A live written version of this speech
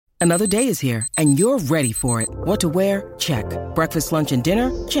Another day is here, and you're ready for it. What to wear? Check. Breakfast, lunch, and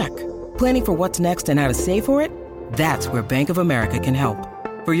dinner? Check. Planning for what's next and how to save for it? That's where Bank of America can help.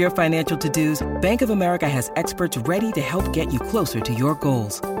 For your financial to-dos, Bank of America has experts ready to help get you closer to your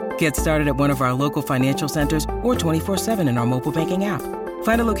goals. Get started at one of our local financial centers or 24/7 in our mobile banking app.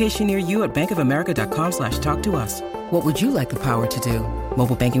 Find a location near you at bankofamerica.com/talktous. What would you like the power to do?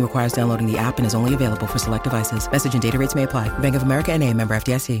 Mobile banking requires downloading the app and is only available for select devices. Message and data rates may apply. Bank of America N.A., member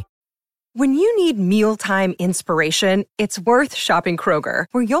FDIC. When you need mealtime inspiration, it's worth shopping Kroger,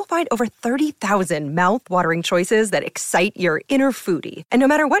 where you'll find over 30,000 mouth-watering choices that excite your inner foodie. And no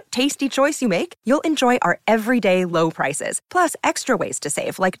matter what tasty choice you make, you'll enjoy our everyday low prices, plus extra ways to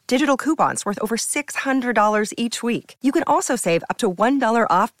save, like digital coupons worth over $600 each week. You can also save up to $1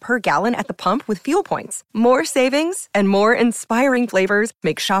 off per gallon at the pump with fuel points. More savings and more inspiring flavors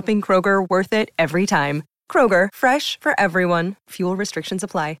make shopping Kroger worth it every time. Kroger, fresh for everyone. Fuel restrictions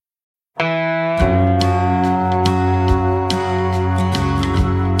apply. Hey,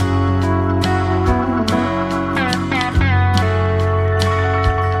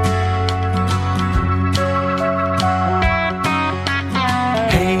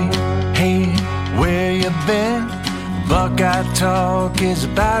 where you been? Buckeye Talk is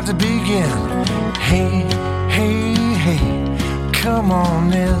about to begin. Hey, come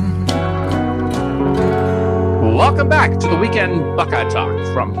on in. Welcome back to the Weekend Buckeye Talk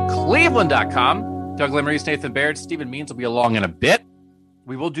from Cleveland.com. Doug Limerice, Nathan Baird, Stephen Means will be along in a bit.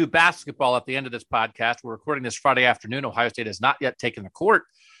 We will do basketball at the end of this podcast. We're recording this Friday afternoon. Ohio State has not yet taken the court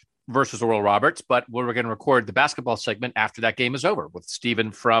versus Oral Roberts, but we're going to record the basketball segment after that game is over with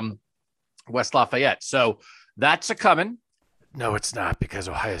Stephen from West Lafayette. So that's a coming. No, it's not, because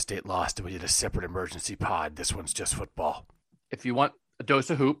Ohio State lost and we did a separate emergency pod. This one's just football. If you want a dose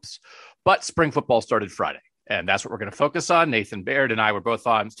of hoops, but spring football started Friday. And that's what we're going to focus on. Nathan Baird and I were both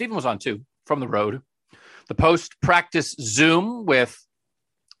on. Stephen was on too, from the road. The post-practice Zoom with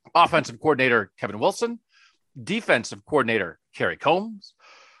offensive coordinator Kevin Wilson, defensive coordinator Kerry Combs,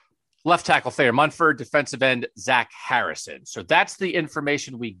 left tackle Thayer Munford, defensive end Zach Harrison. So that's the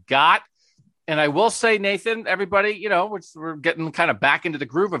information we got. And I will say, Nathan, everybody, we're getting kind of back into the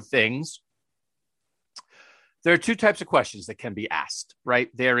groove of things. There are two types of questions that can be asked, right?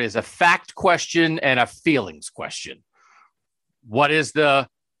 There is a fact question and a feelings question. Who is the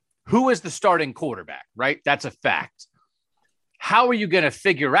starting quarterback, right? That's a fact. How are you going to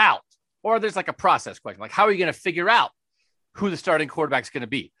figure out, or there's like a process question, like how are you going to figure out who the starting quarterback is going to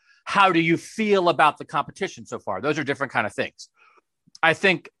be? How do you feel about the competition so far? Those are different kind of things. I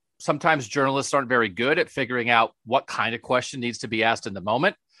think sometimes journalists aren't very good at figuring out what kind of question needs to be asked in the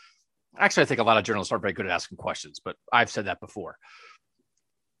moment. Actually, I think a lot of journalists aren't very good at asking questions, but I've said that before.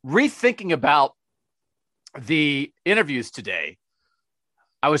 Rethinking about the interviews today,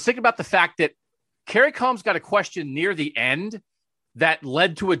 I was thinking about the fact that Kerry Combs got a question near the end that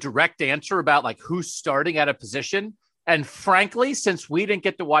led to a direct answer about like who's starting at a position. And frankly, since we didn't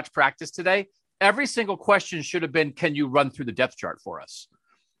get to watch practice today, every single question should have been, can you run through the depth chart for us?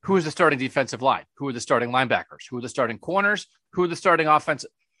 Who is the starting defensive line? Who are the starting linebackers? Who are the starting corners? Who are the starting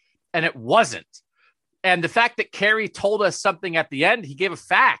offensive? And it wasn't. And the fact that Kerry told us something at the end, he gave a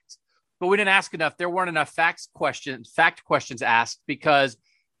fact, but we didn't ask enough. There weren't enough fact questions asked because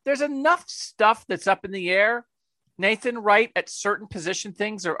there's enough stuff that's up in the air, Nathan, right, at certain position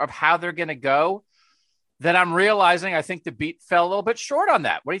things of how they're going to go, that I'm realizing I think the beat fell a little bit short on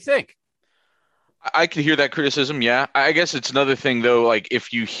that. What do you think? I could hear that criticism, yeah. I guess it's another thing, though, like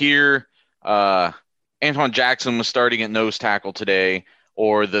if you hear Antoine Jackson was starting at nose tackle today,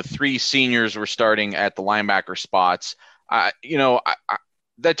 or the three seniors were starting at the linebacker spots,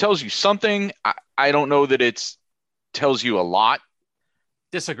 that tells you something. I don't know that it tells you a lot.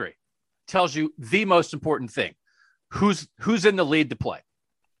 Disagree. Tells you the most important thing. Who's in the lead to play?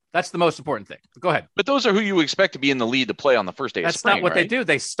 That's the most important thing. Go ahead. But those are who you expect to be in the lead to play on the first day of spring. That's not what right? they do.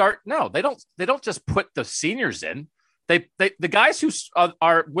 They start. No, they don't. They don't just put the seniors in. The guys who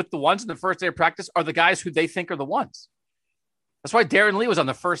are with the ones in the first day of practice are the guys who they think are the ones. That's why Darren Lee was on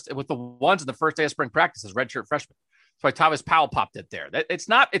the first with the ones in the first day of spring practice as redshirt freshman. That's why Thomas Powell popped it there. It's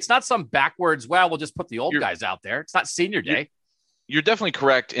not some backwards. Well, we'll just put the old guys out there. It's not senior day. You're definitely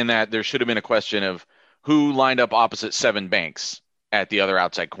correct in that there should have been a question of who lined up opposite Sevyn Banks at the other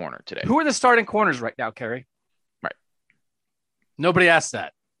outside corner today. Who are the starting corners right now, Kerry? Right. Nobody asked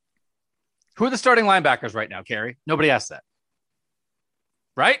that. Who are the starting linebackers right now, Kerry? Nobody asked that.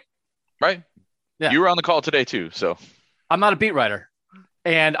 Right? Right. Yeah. You were on the call today too, so. I'm not a beat writer.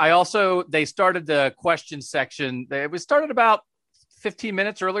 And they started the question section. It was started about 15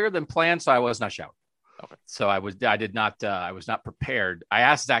 minutes earlier than planned, so I was not shouting. Okay. So I was not prepared. I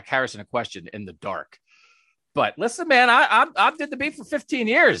asked Zach Harrison a question in the dark. But listen, man, I did the beat for 15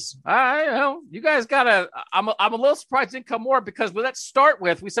 years. You guys gotta. I'm a little surprised it didn't come more because let's start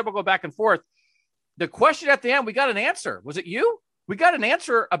with. We said we'll go back and forth. The question at the end, we got an answer. Was it you? We got an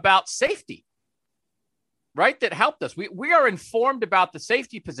answer about safety, right? That helped us. We are informed about the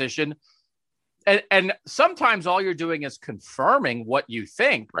safety position, and sometimes all you're doing is confirming what you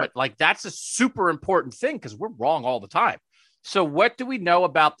think. Right. But like that's a super important thing because we're wrong all the time. So what do we know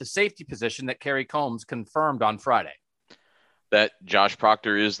about the safety position that Kerry Combs confirmed on Friday? That Josh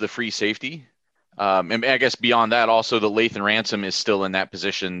Proctor is the free safety. And I guess beyond that, also that Lathan Ransom is still in that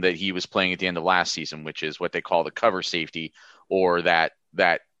position that he was playing at the end of last season, which is what they call the cover safety, or that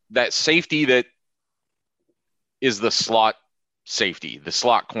safety that is the slot safety, the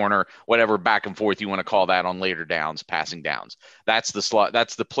slot corner, whatever back and forth you want to call that on later downs, passing downs. That's the slot.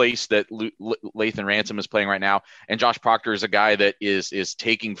 That's the place that Lathan Ransom is playing right now. And Josh Proctor is a guy that is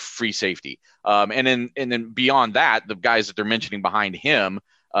taking free safety. And then beyond that, the guys that they're mentioning behind him,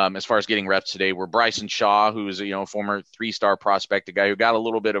 as far as getting reps today, were Bryson Shaw, who is a former 3-star prospect, a guy who got a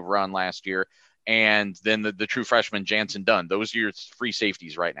little bit of run last year, and then the true freshman Jansen Dunn. Those are your free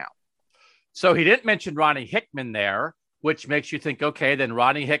safeties right now. So he didn't mention Ronnie Hickman there, which makes you think, okay, then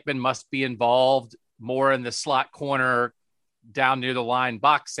Ronnie Hickman must be involved more in the slot corner down near the line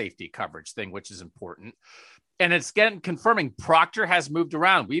box safety coverage thing, which is important. And it's getting confirming Proctor has moved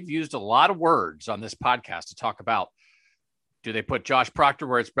around. We've used a lot of words on this podcast to talk about, do they put Josh Proctor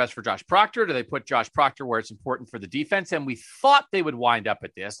where it's best for Josh Proctor? Do they put Josh Proctor where it's important for the defense? And we thought they would wind up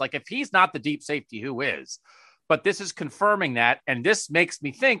at this. Like if he's not the deep safety, who is? But this is confirming that. And this makes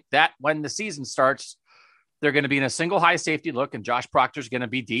me think that when the season starts, they're going to be in a single high safety look, and Josh Proctor's going to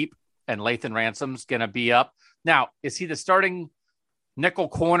be deep, and Lathan Ransom's going to be up. Now, is he the starting nickel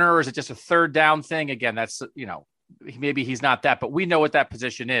corner, or is it just a third down thing? Again, that's, maybe he's not that, but we know what that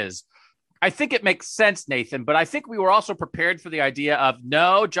position is. I think it makes sense, Nathan, but I think we were also prepared for the idea of,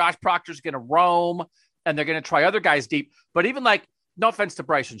 no, Josh Proctor's going to roam, and they're going to try other guys deep. But even like, no offense to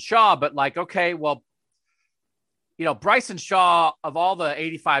Bryson Shaw, but like, okay, well, Bryson Shaw, of all the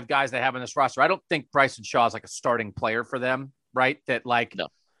 85 guys they have on this roster, I don't think Bryson Shaw is like a starting player for them, right? That like, no.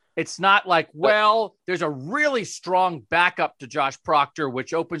 It's not like, well, there's a really strong backup to Josh Proctor,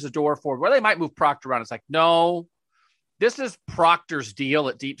 which opens the door for where they might move Proctor around. It's like, no, this is Proctor's deal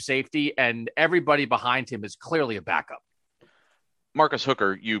at deep safety, and everybody behind him is clearly a backup. Marcus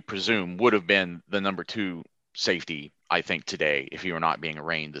Hooker, you presume, would have been the number 2 safety, I think, today, if he were not being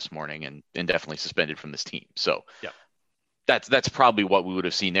arraigned this morning and definitely suspended from this team. So yeah, that's probably what we would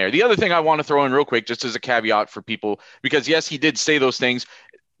have seen there. The other thing I want to throw in real quick, just as a caveat for people, because yes, he did say those things.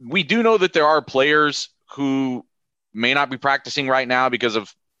 We do know that there are players who may not be practicing right now because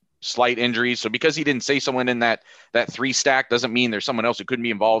of slight injuries. So because he didn't say someone in that 3 stack doesn't mean there's someone else who couldn't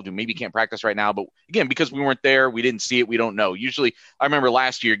be involved who maybe can't practice right now. But again, because we weren't there, we didn't see it, we don't know. Usually I remember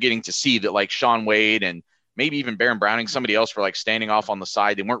last year getting to see that, like Sean Wade and maybe even Baron Browning, somebody else, for like standing off on the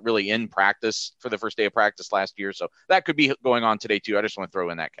side. They weren't really in practice for the first day of practice last year. So that could be going on today too. I just want to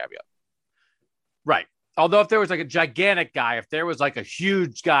throw in that caveat. Right. Although if there was like a gigantic guy, if there was like a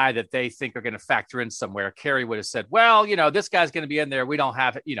huge guy that they think are going to factor in somewhere, Kerry would have said, well, this guy's going to be in there. We don't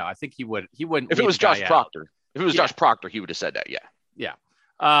have it. I think he wouldn't. If it was Josh Proctor, Josh Proctor, he would have said that. Yeah. Yeah.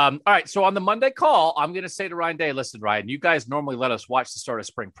 All right. So on the Monday call, I'm going to say to Ryan Day, listen, Ryan, you guys normally let us watch the start of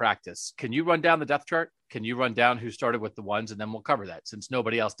spring practice. Can you run down the depth chart? Can you run down who started with the ones? And then we'll cover that, since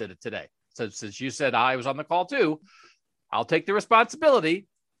nobody else did it today. So since you said I was on the call too, I'll take the responsibility.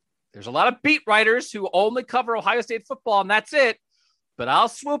 There's a lot of beat writers who only cover Ohio State football, and that's it. But I'll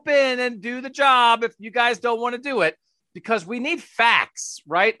swoop in and do the job if you guys don't want to do it, because we need facts,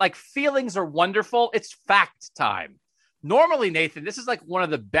 right? Like, feelings are wonderful. It's fact time. Normally, Nathan, this is like one of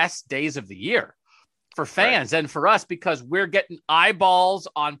the best days of the year for fans, right, and for us, because we're getting eyeballs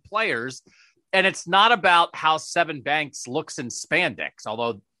on players. And it's not about how Seven Banks looks in spandex,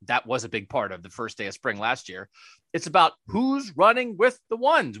 although that was a big part of the first day of spring last year. It's about who's running with the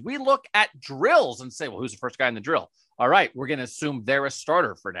ones. We look at drills and say, well, who's the first guy in the drill? All right, we're going to assume they're a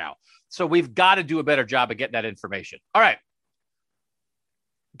starter for now. So we've got to do a better job of getting that information. All right.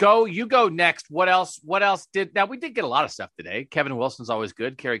 You go next. What else now we did get a lot of stuff today. Kevin Wilson's always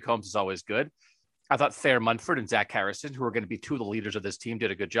good. Kerry Combs is always good. I thought Thayer Munford and Zach Harrison, who are going to be 2 of the leaders of this team,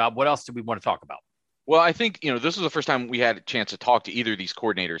 did a good job. What else did we want to talk about? Well, I think, this was the first time we had a chance to talk to either of these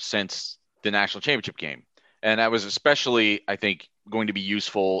coordinators since the national championship game. And that was especially, I think, going to be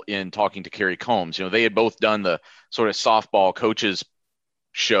useful in talking to Kerry Combs. They had both done the sort of softball coaches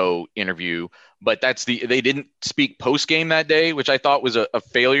show interview, but they didn't speak post game that day, which I thought was a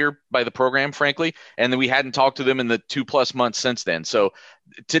failure by the program, frankly. And then we hadn't talked to them in the 2+ months since then. So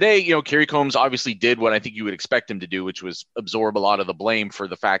today, Kerry Combs obviously did what I think you would expect him to do, which was absorb a lot of the blame for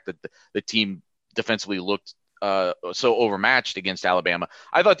the fact that the team defensively looked so overmatched against Alabama.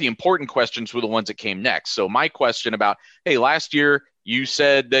 I thought the important questions were the ones that came next. So my question about, hey, last year you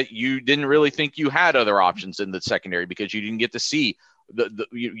said that you didn't really think you had other options in the secondary because you didn't get to see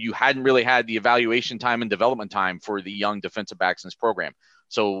you hadn't really had the evaluation time and development time for the young defensive backs in this program.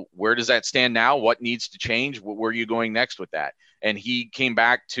 So where does that stand now? What needs to change? Where are you going next with that? And he came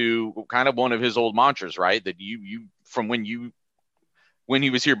back to kind of one of his old mantras, right? That you from when he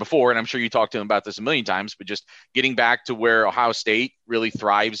was here before, and I'm sure you talked to him about this a million times, but just getting back to where Ohio State really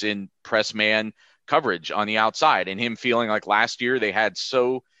thrives in press man coverage on the outside, and him feeling like last year they had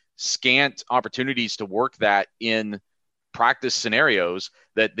so scant opportunities to work that in practice scenarios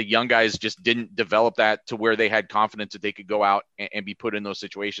that the young guys just didn't develop that to where they had confidence that they could go out and be put in those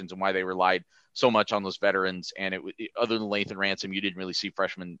situations, and why they relied so much on those veterans. And other than Lathan Ransom, you didn't really see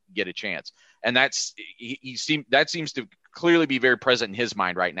freshmen get a chance. And that seems to clearly be very present in his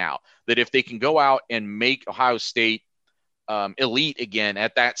mind right now, that if they can go out and make Ohio State elite again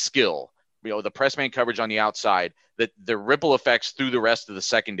at that skill, the press man coverage on the outside, that the ripple effects through the rest of the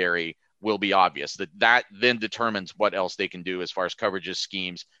secondary will be obvious. That then determines what else they can do as far as coverages,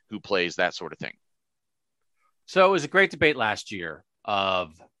 schemes, who plays, that sort of thing. So it was a great debate last year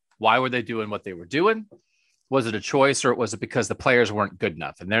of why were they doing what they were doing? Was it a choice, or was it because the players weren't good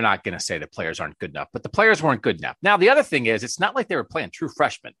enough? And they're not going to say the players aren't good enough, but the players weren't good enough. Now, the other thing is, it's not like they were playing true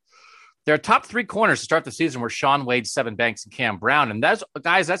freshmen. Their top 3 corners to start the season were Shaun Wade, Sevyn Banks, and Cam Brown. And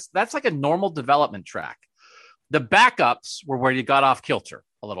that's like a normal development track. The backups were where you got off kilter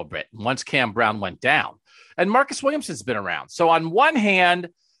a little bit once Cam Brown went down. And Marcus Williamson's been around. So on one hand,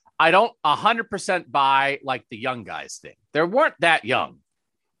 I don't 100% buy like the young guys thing. They weren't that young.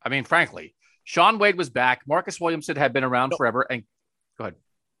 I mean, frankly, Shaun Wade was back. Marcus Williamson had been around forever. And go ahead.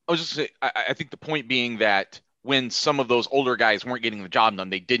 I was just saying, I think the point being that when some of those older guys weren't getting the job done,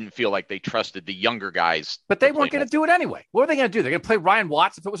 they didn't feel like they trusted the younger guys. But they weren't going to do it anyway. What were they going to do? They're going to play Ryan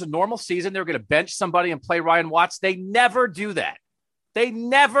Watts. If it was a normal season, they were going to bench somebody and play Ryan Watts. They never do that. They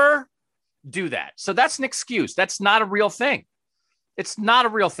never do that. So that's an excuse. That's not a real thing. It's not a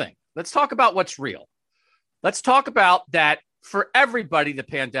real thing. Let's talk about what's real. Let's talk about that. For everybody, the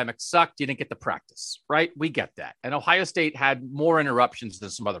pandemic sucked. You didn't get to practice, right? We get that. And Ohio State had more interruptions than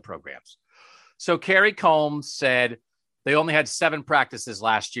some other programs. So Kerry Combs said they only had 7 practices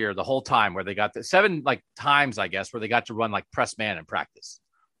last year, the whole time, where they got 7 times, I guess, where they got to run like press man in practice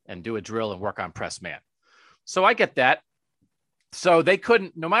and do a drill and work on press man. So I get that. So they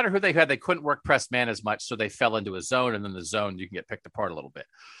couldn't, no matter who they had, they couldn't work press man as much. So they fell into a zone, and then the zone, you can get picked apart a little bit.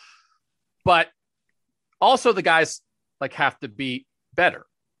 But also the guys have to be better,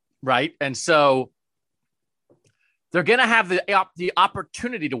 right? And so they're going to have the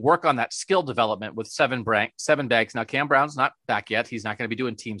opportunity to work on that skill development with Sevyn Banks. Now, Cam Brown's not back yet. He's not going to be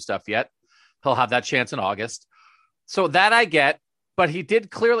doing team stuff yet. He'll have that chance in August. So that I get, but he did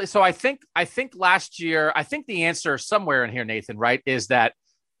clearly. So I think last year, I think the answer somewhere in here, Nathan, right, is that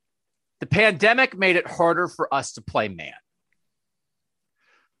the pandemic made it harder for us to play man.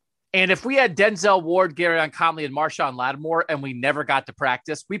 And if we had Denzel Ward, Garyon Conley, and Marshawn Lattimore, and we never got to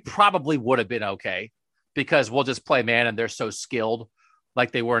practice, we probably would have been okay, because we'll just play man and they're so skilled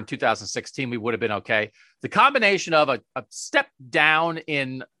like they were in 2016. We would have been okay. The combination of a step down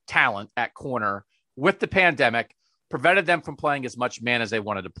in talent at corner with the pandemic prevented them from playing as much man as they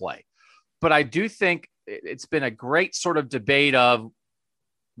wanted to play. But I do think it's been a great sort of debate of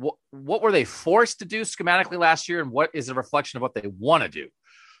what were they forced to do schematically last year, and what is a reflection of what they want to do.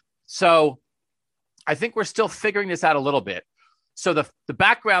 So I think we're still figuring this out a little bit. So the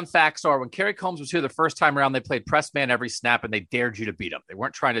background facts are, when Kerry Combs was here the first time around, they played press man every snap, and they dared you to beat them. They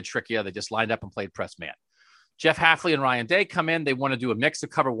weren't trying to trick you. They just lined up and played press man. Jeff Hafley and Ryan Day come in. They want to do a mix of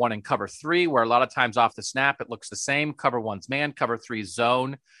cover 1 and cover 3, where a lot of times off the snap, it looks the same. Cover 1's man, cover 3's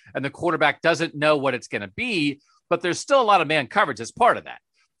zone. And the quarterback doesn't know what it's going to be, but there's still a lot of man coverage as part of that.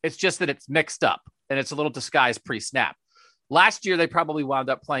 It's just that it's mixed up and it's a little disguised pre-snap. Last year, they probably wound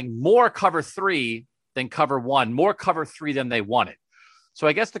up playing more cover 3 than cover 1, more cover 3 than they wanted. So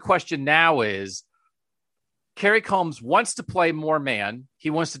I guess the question now is, Kerry Combs wants to play more man. He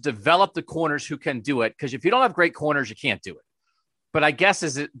wants to develop the corners who can do it, because if you don't have great corners, you can't do it. But I guess,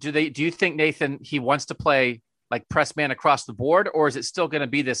 do you think, Nathan, he wants to play like press man across the board, or is it still going to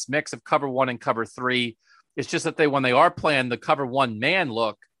be this mix of cover 1 and cover 3? It's just that when they are playing the cover 1 man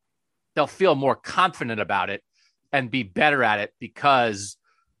look, they'll feel more confident about it and be better at it, because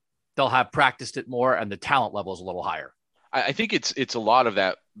they'll have practiced it more and the talent level is a little higher. I think it's a lot of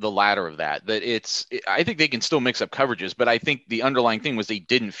that, the latter of that, I think they can still mix up coverages, but I think the underlying thing was they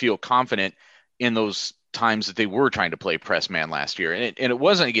didn't feel confident in those times that they were trying to play press man last year. And it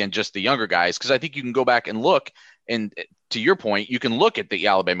wasn't, again, just the younger guys, because I think you can go back and look, and to your point, you can look at the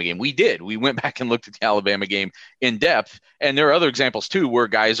Alabama game. We went back and looked at the Alabama game in depth, and there are other examples too where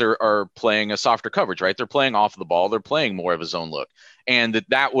guys are playing a softer coverage, right? They're playing off the ball. They're playing more of a zone look. And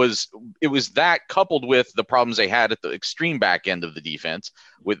it was that coupled with the problems they had at the extreme back end of the defense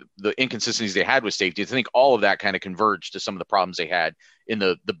with the inconsistencies they had with safety. I think all of that kind of converged to some of the problems they had in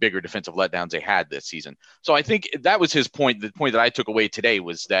the bigger defensive letdowns they had this season. So I think that was his point. The point that I took away today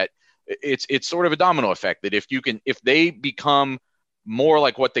was that it's sort of a domino effect, that if they become more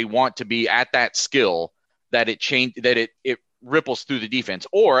like what they want to be at that skill, that it ripples through the defense.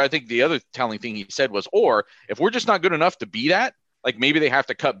 Or I think the other telling thing he said was, or if we're just not good enough to be that, like maybe they have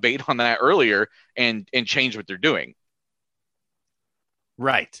to cut bait on that earlier and change what they're doing.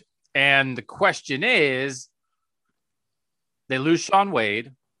 Right. And the question is, they lose Shaun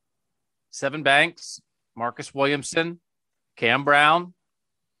Wade, Sevyn Banks, Marcus Williamson, Cam Brown,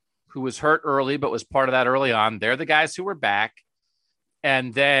 who was hurt early but was part of that early on. They're the guys who were back.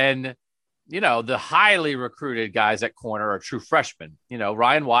 And then, the highly recruited guys at corner are true freshmen.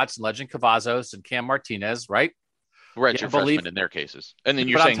 Ryan Watts, Legend Cavazos, and Cam Martinez, right? Redshirt freshmen in their cases. And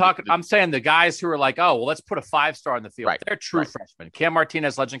then I'm saying the guys who are like, oh, well, let's put a 5-star on the field. Right. They're true freshmen. Cam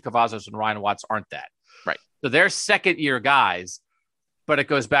Martinez, Legend Cavazos, and Ryan Watts aren't that. Right. So they're second-year guys. But it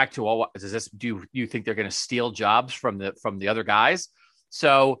goes back to, do you think they're going to steal jobs from the other guys?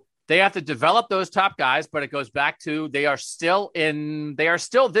 So they have to develop those top guys, but it goes back to they are still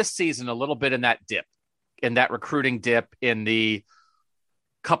this season a little bit in that dip, in that recruiting dip, in the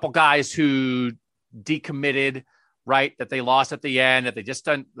couple guys who decommitted, right, that they lost at the end, that they just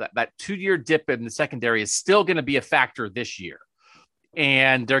done that 2-year dip in the secondary is still going to be a factor this year,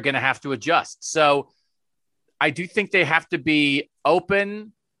 and they're going to have to adjust. So I do think they have to be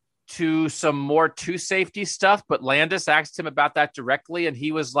open to some more two safety stuff, but Landis asked him about that directly, and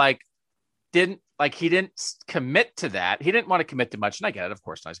he was like, he didn't commit to that. He didn't want to commit to much, and I get it, of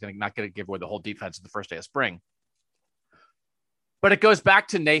course. He's not going to give away the whole defense the first day of spring. But it goes back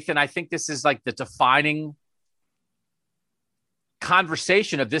to Nathan. I think this is like the defining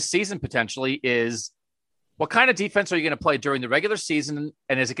conversation of this season potentially is, what kind of defense are you going to play during the regular season?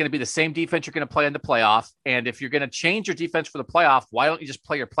 And is it going to be the same defense you're going to play in the playoff? And if you're going to change your defense for the playoff, why don't you just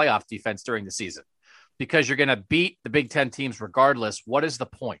play your playoff defense during the season? Because you're going to beat the Big Ten teams regardless. What is the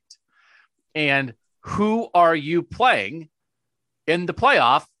point? And who are you playing in the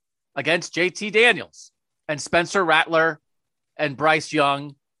playoff against JT Daniels and Spencer Rattler and Bryce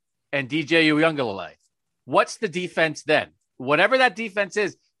Young and DJ Uiagalelei? What's the defense then? Whatever that defense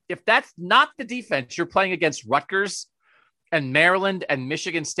is, if that's not the defense you're playing against Rutgers and Maryland and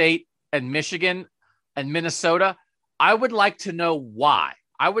Michigan State and Michigan and Minnesota, I would like to know why.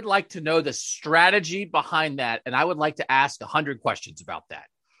 I would like to know the strategy behind that, and I would like to ask 100 questions about that.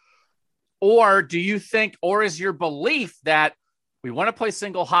 Or do you think, or is your belief that we want to play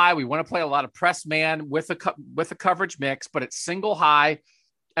single high, we want to play a lot of press man with a coverage mix, but it's single high,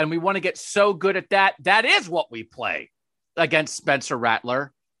 and we want to get so good at that, that is what we play against Spencer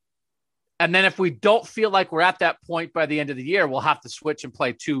Rattler. And then if we don't feel like we're at that point by the end of the year, we'll have to switch and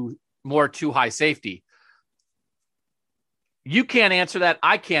play two high safety. You can't answer that.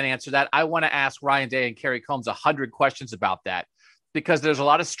 I can't answer that. I want to ask Ryan Day and Kerry Combs 100 questions about that, because there's a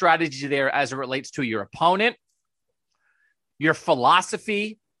lot of strategy there as it relates to your opponent, your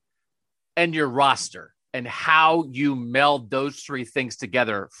philosophy, and your roster, and how you meld those three things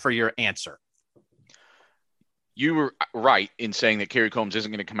together for your answer. You were right in saying that Kerry Combs isn't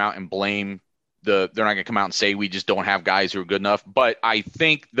going to come out and blame they're not going to come out and say we just don't have guys who are good enough. But I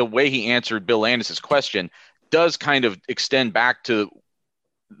think the way he answered Bill Landis' question does kind of extend back to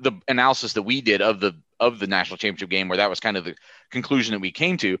the analysis that we did of the national championship game, where that was kind of the conclusion that we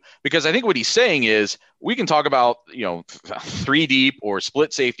came to. Because I think what he's saying is, we can talk about, 3 deep or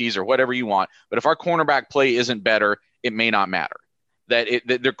split safeties or whatever you want, but if our cornerback play isn't better, it may not matter. That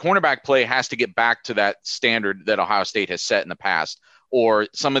their cornerback play has to get back to that standard that Ohio State has set in the past, or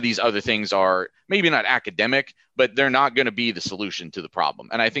some of these other things are maybe not academic, but they're not going to be the solution to the problem.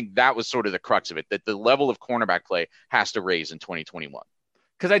 And I think that was sort of the crux of it, that the level of cornerback play has to raise in 2021.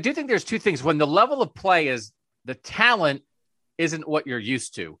 Because I do think there's two things. When the level of play is the talent isn't what you're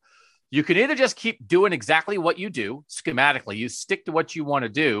used to, you can either just keep doing exactly what you do schematically, you stick to what you want to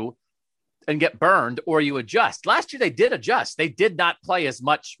do and get burned, or you adjust. Last year, they did adjust. They did not play as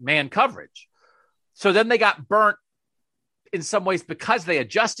much man coverage. So then they got burnt in some ways because they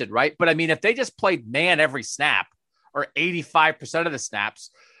adjusted, right? But I mean, if they just played man every snap or 85% of the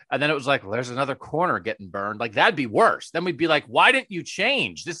snaps, and then it was like, well, there's another corner getting burned, like that'd be worse. Then we'd be like, why didn't you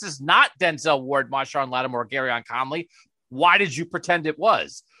change? This is not Denzel Ward, Marshawn Lattimore, Garyon Conley. Why did you pretend it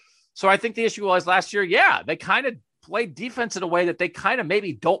was? So I think the issue was last year, yeah, they kind of played defense in a way that they kind of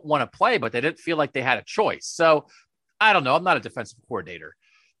maybe don't want to play, but they didn't feel like they had a choice. So I don't know. I'm not a defensive coordinator.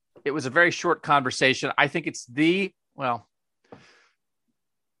 It was a very short conversation. I think it's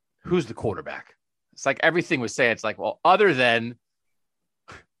who's the quarterback? It's like everything was saying, it's like, well, other than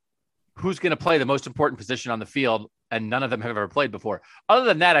who's going to play the most important position on the field, and none of them have ever played before. Other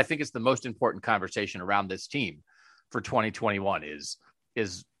than that, I think it's the most important conversation around this team for 2021 is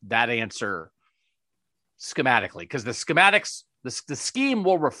that answer schematically, because the schematics, the scheme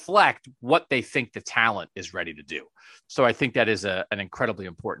will reflect what they think the talent is ready to do. So I think that is an incredibly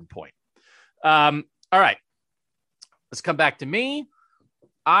important point. All right, let's come back to me.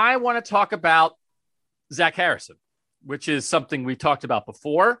 I want to talk about Zach Harrison, which is something we talked about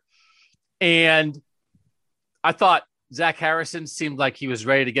before. And I thought Zach Harrison seemed like he was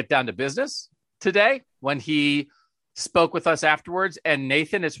ready to get down to business today when he spoke with us afterwards. And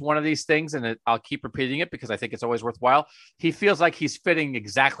Nathan, it's one of these things, and I'll keep repeating it because I think it's always worthwhile. He feels like he's fitting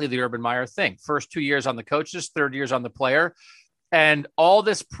exactly the Urban Meyer thing. First 2 years on the coaches, third years on the player. And all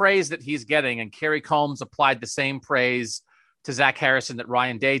this praise that he's getting, and Kerry Combs applied the same praise to Zach Harrison that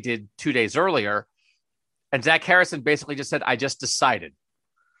Ryan Day did 2 days earlier. And Zach Harrison basically just said, I just decided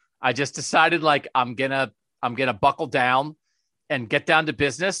like I'm gonna buckle down and get down to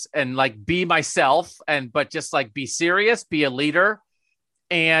business and like be myself, but just like be serious, be a leader.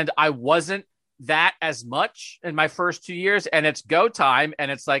 And I wasn't that as much in my first 2 years, and it's go time.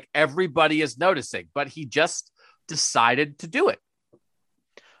 And it's like, everybody is noticing, but he just decided to do it.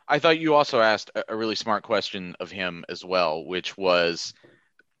 I thought you also asked a really smart question of him as well, which was,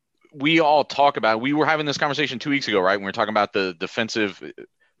 we all talk about, we were having this conversation 2 weeks ago, right? When we were talking about the defensive,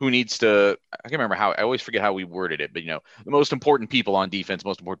 who needs to, I can't remember how, I always forget how we worded it, but the most important people on defense,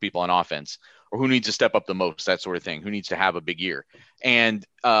 most important people on offense, or who needs to step up the most, that sort of thing, who needs to have a big year. And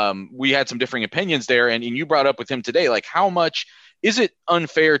we had some differing opinions there. And you brought up with him today, like, how much is it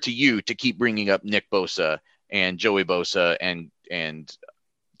unfair to you to keep bringing up Nick Bosa and Joey Bosa and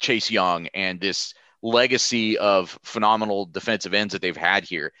Chase Young and this legacy of phenomenal defensive ends that they've had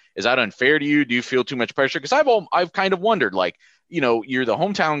here? Is that unfair to you? Do you feel too much pressure? Because I've kind of wondered, like, you're the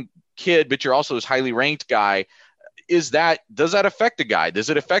hometown kid, but you're also this highly ranked guy. Does that affect a guy? Does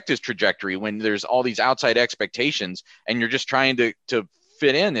it affect his trajectory when there's all these outside expectations and you're just trying to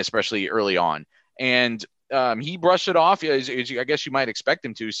fit in, especially early on? And he brushed it off, as I guess you might expect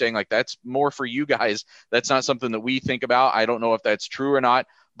him to, saying like, that's more for you guys. That's not something that we think about. I don't know if that's true or not,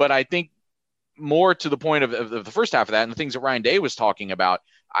 but I think more to the point of the first half of that and the things that Ryan Day was talking about,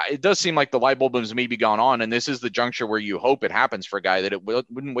 it does seem like the light bulb has maybe gone on, and this is the juncture where you hope it happens for a guy, that it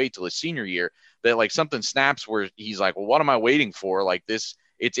wouldn't wait till his senior year, that like something snaps where he's like, well, what am I waiting for? Like this,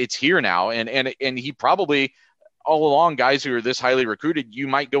 it's here now. And he probably, all along, guys who are this highly recruited, you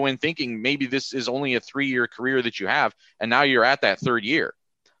might go in thinking maybe this is only a 3-year career that you have, and now you're at that third year.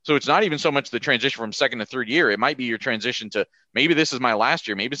 So it's not even so much the transition from second to third year. It might be your transition to, maybe this is my last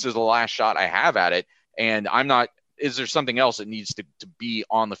year. Maybe this is the last shot I have at it. And is there something else that needs to be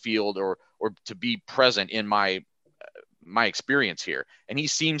on the field or to be present in my experience here? And he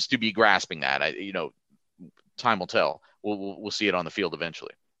seems to be grasping that. Time will tell. We'll see it on the field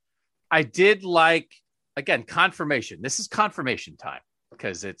eventually. I did like, again, confirmation. This is confirmation time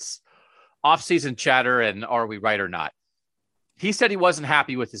because it's off-season chatter and are we right or not? He said he wasn't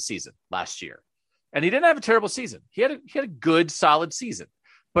happy with his season last year, and he didn't have a terrible season. He had a good, solid season,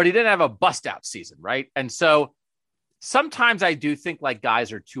 but he didn't have a bust-out season, right? And so sometimes I do think like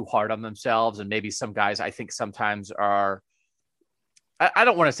guys are too hard on themselves, and maybe some guys I think sometimes are, I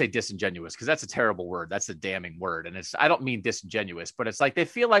don't want to say disingenuous because that's a terrible word. That's a damning word. And I don't mean disingenuous, but it's like they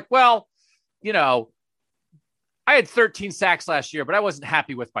feel like, well, I had 13 sacks last year, but I wasn't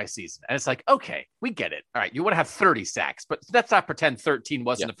happy with my season. And it's like, okay, we get it. All right, you want to have 30 sacks, but let's not pretend 13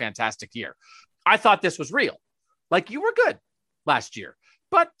 wasn't a fantastic year. I thought this was real. Like, you were good last year.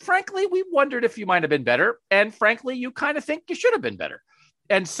 But frankly, we wondered if you might have been better. And frankly, you kind of think you should have been better.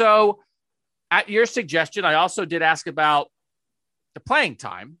 And so at your suggestion, I also did ask about the playing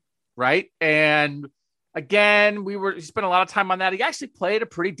time, right? And again, he spent a lot of time on that. He actually played a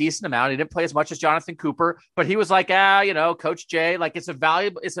pretty decent amount. He didn't play as much as Jonathan Cooper, but he was like, Coach Jay, like it's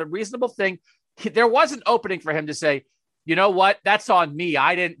a reasonable thing. There was an opening for him to say, you know what? That's on me.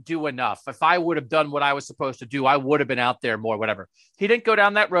 I didn't do enough. If I would have done what I was supposed to do, I would have been out there more, whatever. He didn't go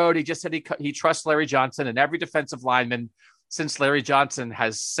down that road. He just said he trusts Larry Johnson, and every defensive lineman since Larry Johnson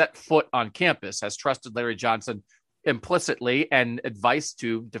has set foot on campus, has trusted Larry Johnson implicitly and advice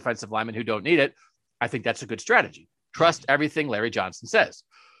to defensive linemen who don't need it. I think that's a good strategy. Trust everything Larry Johnson says.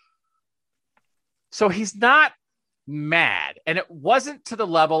 So he's not mad. And it wasn't to the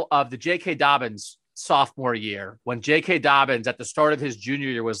level of the J.K. Dobbins sophomore year when J.K. Dobbins at the start of his junior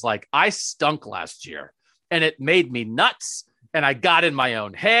year was like, I stunk last year and it made me nuts and I got in my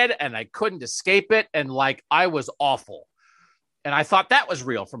own head and I couldn't escape it. And like, I was awful. And I thought that was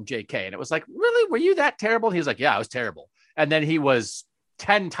real from J.K. And it was like, really? Were you that terrible? And he was like, yeah, I was terrible. And then he was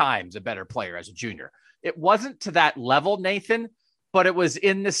 10 times a better player as a junior. It wasn't to that level, Nathan, but it was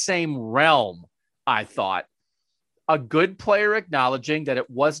in the same realm, I thought. A good player acknowledging that it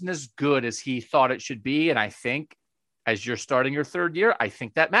wasn't as good as he thought it should be. And I think as you're starting your third year, I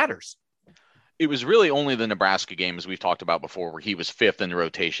think that matters. It was really only the Nebraska game, as we've talked about before, where he was fifth in the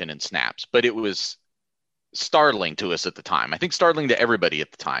rotation in snaps. But it was startling to us at the time. I think startling to everybody at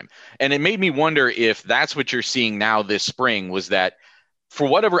the time. And it made me wonder if that's what you're seeing now this spring, was that for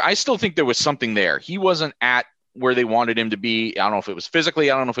whatever, I still think there was something there. He wasn't at where they wanted him to be. I don't know if it was physically,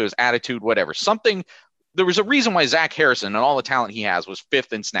 I don't know if it was attitude, whatever. Something, there was a reason why Zach Harrison and all the talent he has was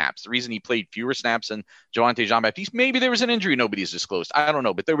fifth in snaps. The reason he played fewer snaps than Javonte Jean-Baptiste, maybe there was an injury nobody's disclosed. I don't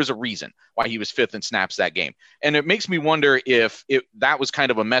know, but there was a reason why he was fifth in snaps that game. And it makes me wonder if that was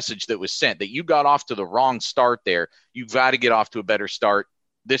kind of a message that was sent, that you got off to the wrong start there. You've got to get off to a better start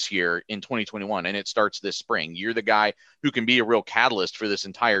this year in 2021, and it starts this spring. You're the guy who can be a real catalyst for this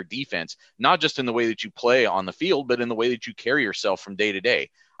entire defense, not just in the way that you play on the field, but in the way that you carry yourself from day to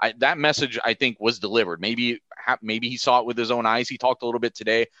day. That message, I think, was delivered. Maybe he saw it with his own eyes. He talked a little bit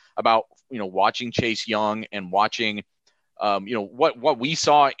today about, watching Chase Young and watching, what we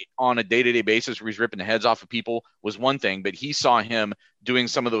saw on a day-to-day basis where he's ripping the heads off of people was one thing, but he saw him doing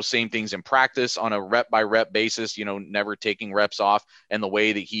some of those same things in practice on a rep-by-rep basis, never taking reps off, and the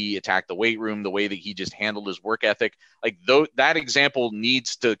way that he attacked the weight room, the way that he just handled his work ethic. Like, that example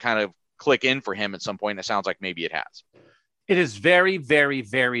needs to kind of click in for him at some point. It sounds like maybe it has. It is very, very,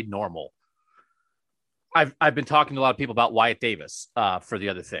 very normal. I've been talking to a lot of people about Wyatt Davis for the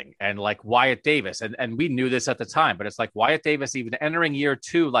other thing, and like Wyatt Davis, and we knew this at the time, but it's like Wyatt Davis, even entering year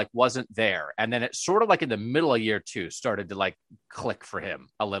two, like wasn't there. And then it sort of like in the middle of year two started to like click for him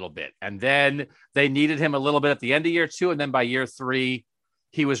a little bit. And then they needed him a little bit at the end of year two. And then by year three,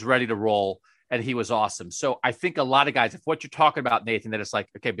 he was ready to roll and he was awesome. So I think a lot of guys, if what you're talking about, Nathan, that it's like,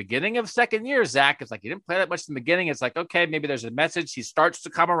 okay, beginning of second year, Zach, it's like, he didn't play that much in the beginning. It's like, okay, maybe there's a message. He starts to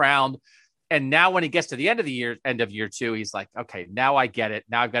come around. And now when he gets to the end of year two, he's like, okay, now I get it.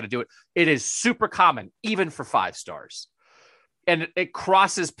 Now I've got to do it. It is super common, even for 5 stars. And it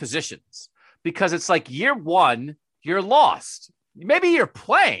crosses positions because it's like year one, you're lost. Maybe you're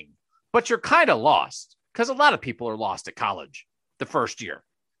playing, but you're kind of lost because a lot of people are lost at college the first year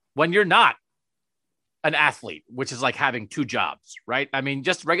when you're not an athlete, which is like having 2 jobs, right? I mean,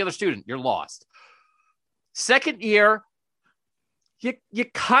 just regular student, you're lost. Second year, you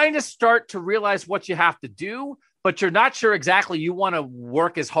kind of start to realize what you have to do, but you're not sure exactly you want to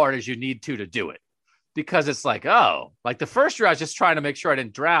work as hard as you need to do it, because it's like, oh, like the first year I was just trying to make sure I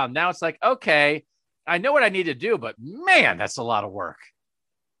didn't drown. Now it's like, okay, I know what I need to do, but man, that's a lot of work.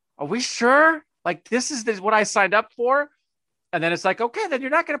 Are we sure? Like this is what I signed up for? And then it's like, okay, then you're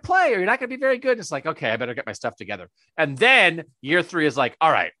not going to play or you're not going to be very good. It's like, okay, I better get my stuff together. And then year 3 is like,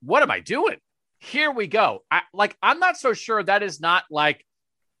 all right, what am I doing? Here we go. I'm not so sure that is not like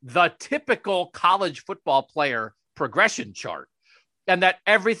the typical college football player progression chart and that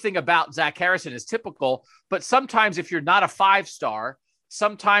everything about Zach Harrison is typical. But sometimes if you're not a 5-star,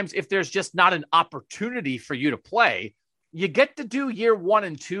 sometimes if there's just not an opportunity for you to play, you get to do year 1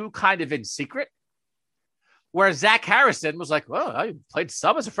 and 2 kind of in secret. Whereas Zach Harrison was like, well, I played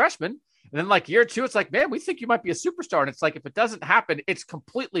some as a freshman. And then like year 2, it's like, man, we think you might be a superstar. And it's like, if it doesn't happen, it's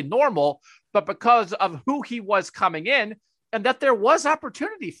completely normal. But because of who he was coming in and that there was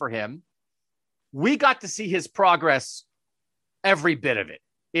opportunity for him, we got to see his progress, every bit of it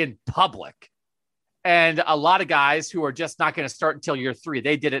in public. And a lot of guys who are just not going to start until year 3,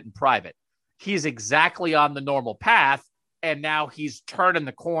 they did it in private. He's exactly on the normal path. And now he's turning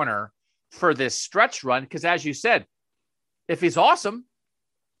the corner for this stretch run. Because as you said, if he's awesome,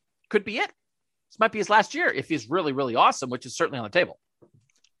 could be it. This might be his last year if he's really, really awesome, which is certainly on the table.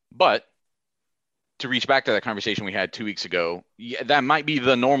 But to reach back to that conversation we had 2 weeks ago, yeah, that might be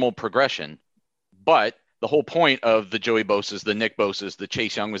the normal progression. But the whole point of the Joey Bosa's, the Nick Bosa's, the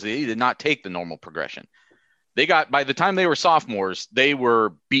Chase Young was they did not take the normal progression. They got, by the time they were sophomores, they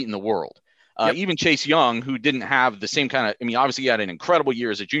were beating the world. Yep. Even Chase Young, who didn't have the same kind of, I mean, obviously he had an incredible year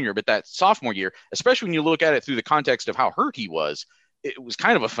as a junior, but that sophomore year, especially when you look at it through the context of how hurt he was, it was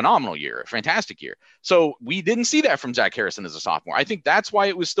kind of a phenomenal year, a fantastic year. So we didn't see that from Zach Harrison as a sophomore. I think that's why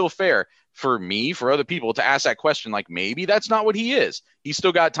it was still fair for me, for other people to ask that question, like maybe that's not what he is. He's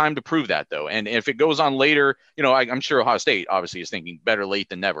still got time to prove that, though. And if it goes on later, I'm sure Ohio State obviously is thinking better late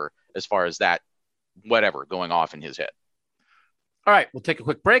than never as far as that, whatever, going off in his head. All right, we'll take a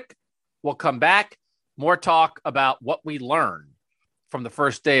quick break. We'll come back. More talk about what we learned from the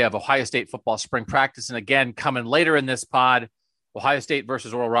first day of Ohio State football spring practice. And again, coming later in this pod, Ohio State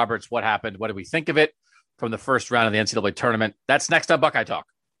versus Oral Roberts. What happened? What did we think of it from the first round of the NCAA tournament? That's next on Buckeye Talk.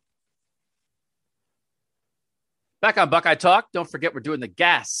 Back on Buckeye Talk, don't forget we're doing the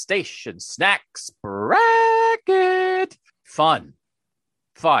gas station snacks bracket. Fun.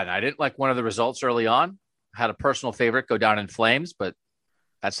 I didn't like one of the results early on. Had a personal favorite go down in flames, but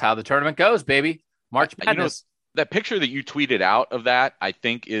that's how the tournament goes, baby. March Madness. That picture that you tweeted out of that, I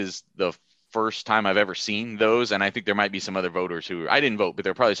think, is the first time I've ever seen those. And I think there might be some other voters who, I didn't vote, but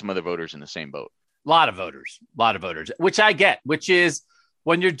there are probably some other voters in the same boat. A lot of voters, which I get, which is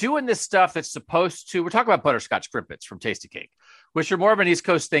when you're doing this stuff that's supposed to, we're talking about butterscotch crimpets from Tastykake, which are more of an East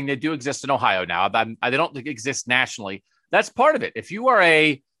Coast thing. They do exist in Ohio now. They don't exist nationally. That's part of it. If you are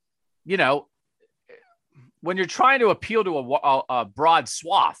when you're trying to appeal to a broad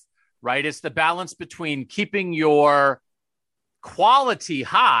swath, right? It's the balance between keeping your quality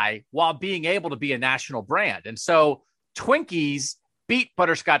high while being able to be a national brand. And so Twinkies beat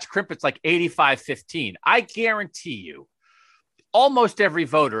butterscotch crimpets like 85-15. I guarantee you, almost every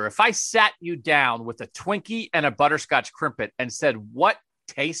voter, if I sat you down with a Twinkie and a butterscotch crimpet and said, what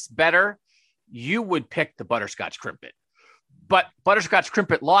tastes better, you would pick the butterscotch crimpet. But butterscotch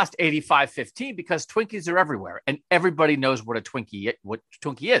crimpet lost 85-15 because Twinkies are everywhere and everybody knows what Twinkie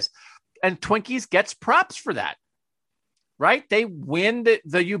is. And Twinkies gets props for that, right? They win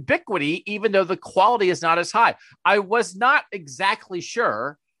the ubiquity, even though the quality is not as high. I was not exactly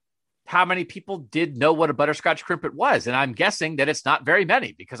sure how many people did know what a butterscotch crimpet was. And I'm guessing that it's not very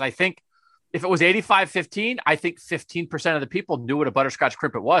many, because I think if it was 85-15, I think 15% of the people knew what a butterscotch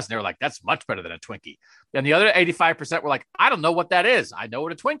crimpet was. And they were like, that's much better than a Twinkie. And the other 85% were like, I don't know what that is. I know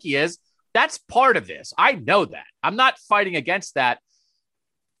what a Twinkie is. That's part of this. I know that. I'm not fighting against that.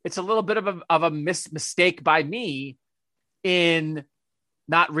 It's a little bit of a mistake by me in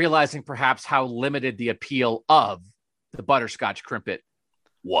not realizing perhaps how limited the appeal of the butterscotch crimpet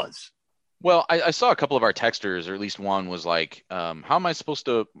was. Well, I saw a couple of our texters, or at least one was like, how am I supposed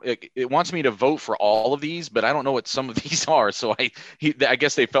to, it wants me to vote for all of these, but I don't know what some of these are. So I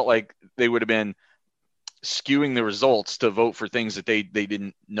guess they felt like they would have been skewing the results to vote for things that they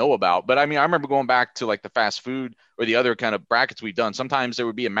didn't know about. But I mean, I remember going back to like the fast food or the other kind of brackets we've done. Sometimes there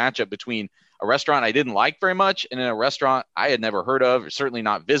would be a matchup between a restaurant I didn't like very much and then a restaurant I had never heard of, or certainly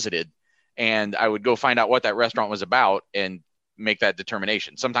not visited. And I would go find out what that restaurant was about and make that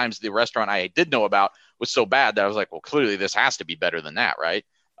determination. Sometimes the restaurant I did know about was so bad that I was like, well, clearly this has to be better than that, right?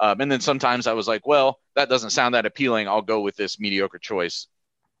 And then sometimes I was like, well, that doesn't sound that appealing. I'll go with this mediocre choice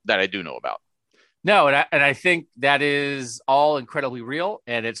that I do know about. No, and I think that is all incredibly real,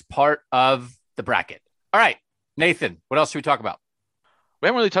 and it's part of the bracket. All right, Nathan, what else should we talk about? We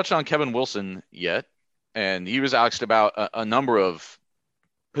haven't really touched on Kevin Wilson yet, and he was asked about a number of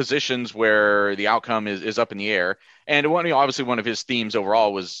positions where the outcome is up in the air. And obviously one of his themes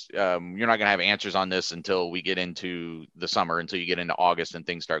overall was you're not going to have answers on this until we get into the summer, until you get into August and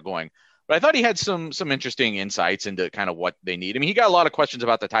things start going. But I thought he had some interesting insights into kind of what they need. I mean, he got a lot of questions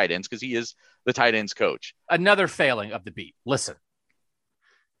about the tight ends because he is the tight ends coach. Another failing of the beat. Listen,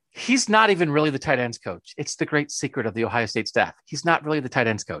 he's not even really the tight ends coach. It's the great secret of the Ohio State staff. He's not really the tight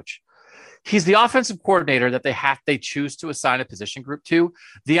ends coach. He's the offensive coordinator that they choose to assign a position group to.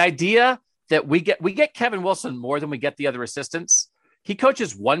 The idea that we get Kevin Wilson more than we get the other assistants. He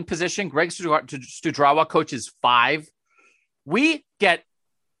coaches one position. Greg Studrawa coaches 5. We get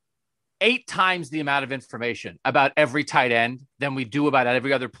 8 times the amount of information about every tight end than we do about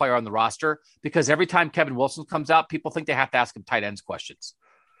every other player on the roster, because every time Kevin Wilson comes out, people think they have to ask him tight ends questions.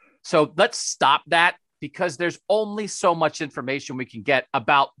 So let's stop that, because there's only so much information we can get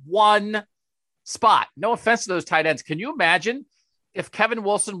about one spot. No offense to those tight ends. Can you imagine if Kevin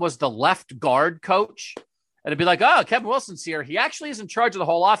Wilson was the left guard coach? And it'd be like, oh, Kevin Wilson's here. He actually is in charge of the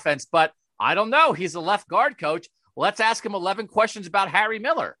whole offense, but I don't know. He's the left guard coach. Let's ask him 11 questions about Harry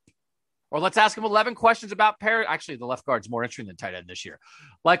Miller. Or let's ask him 11 questions about Perry. Actually, the left guard's more interesting than tight end this year.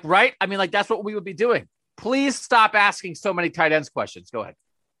 Like, right? I mean, like, that's what we would be doing. Please stop asking so many tight ends questions. Go ahead.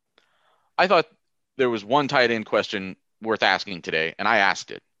 I thought there was one tight end question worth asking today, and I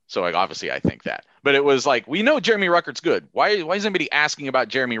asked it. So like, obviously I think that, but it was like, we know Jeremy Ruckert's good. Why is anybody asking about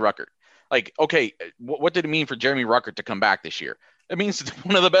Jeremy Ruckert? Like, okay, what did it mean for Jeremy Ruckert to come back this year? It means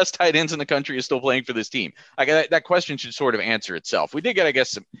one of the best tight ends in the country is still playing for this team. Like that question should sort of answer itself. We did get, I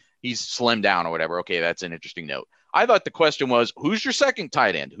guess, he's slimmed down or whatever. Okay, that's an interesting note. I thought the question was, who's your second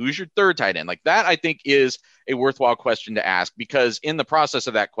tight end? Who's your third tight end? Like that, I think, is a worthwhile question to ask, because in the process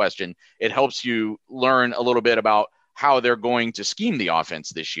of that question, it helps you learn a little bit about how they're going to scheme the offense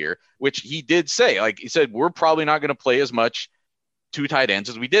this year, which he did say. Like he said, we're probably not going to play as much two tight ends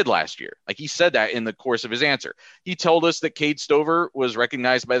as we did last year. Like he said that in the course of his answer. He told us that Cade Stover was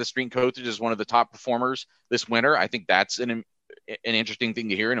recognized by the strength coaches as one of the top performers this winter. I think that's an interesting thing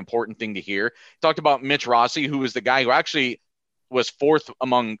to hear, an important thing to hear. He talked about Mitch Rossi, who was the guy who actually was fourth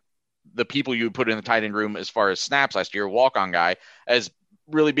among the people you would put in the tight end room as far as snaps last year, walk-on guy, as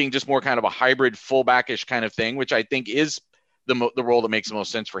really being just more kind of a hybrid fullback-ish kind of thing, which I think is the role that makes the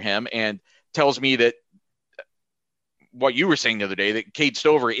most sense for him, and tells me that what you were saying the other day, that Cade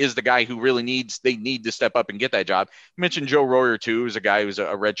Stover is the guy who really they need to step up and get that job. You mentioned Joe Royer too, who's a guy who's a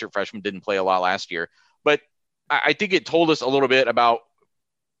redshirt freshman, didn't play a lot last year, but I think it told us a little bit about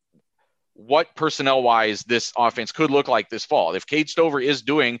what personnel-wise this offense could look like this fall. If Cade Stover is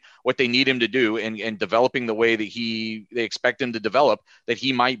doing what they need him to do and developing the way that they expect him to develop, that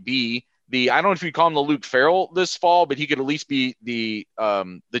he might be I don't know if you call him the Luke Farrell this fall, but he could at least be the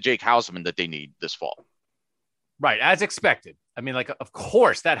Jake Hausman that they need this fall. Right, as expected. I mean, like, of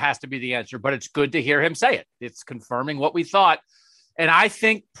course, that has to be the answer, but it's good to hear him say it. It's confirming what we thought. And I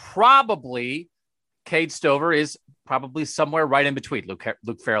think probably Cade Stover is probably somewhere right in between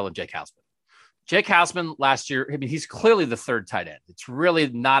Luke Farrell and Jake Hausman. Jake Hausman last year, I mean, he's clearly the third tight end. It's really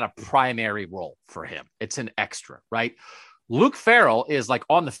not a primary role for him. It's an extra, right? Luke Farrell is like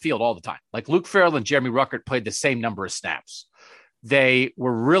on the field all the time. Like Luke Farrell and Jeremy Ruckert played the same number of snaps. They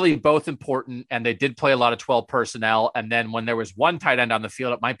were really both important, and they did play a lot of 12 personnel. And then when there was one tight end on the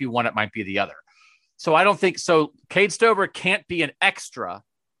field, it might be one, it might be the other. So I don't think so. Cade Stover can't be an extra,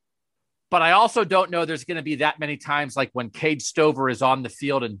 but I also don't know there's going to be that many times like when Cade Stover is on the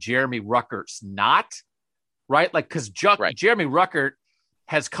field and Jeremy Ruckert's not, right? Like, because right. Jeremy Ruckert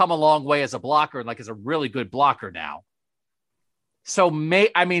has come a long way as a blocker and like is a really good blocker now. So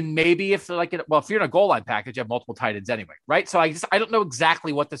maybe if if you're in a goal line package, you have multiple tight ends anyway, right? So I don't know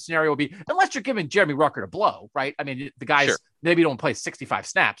exactly what the scenario will be unless you're giving Jeremy Ruckert a blow, right? I mean, the guys maybe don't play 65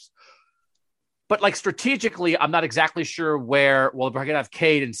 snaps, but like strategically, I'm not exactly sure where. Well, we're going to have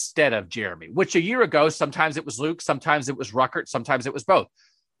Cade instead of Jeremy, which a year ago, sometimes it was Luke, sometimes it was Ruckert, sometimes it was both.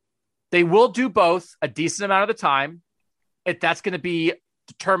 They will do both a decent amount of the time. That's going to be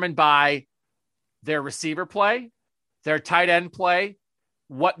determined by their receiver play, their tight end play,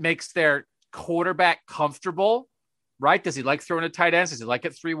 what makes their quarterback comfortable, right? Does he like throwing to tight ends? Does he like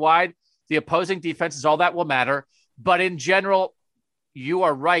it three wide? The opposing defenses, all that will matter. But in general, you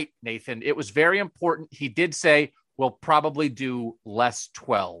are right, Nathan. It was very important. He did say we'll probably do less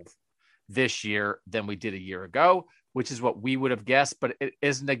 12 this year than we did a year ago, which is what we would have guessed. But it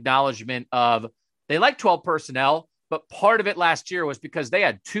is an acknowledgement of they like 12 personnel, but part of it last year was because they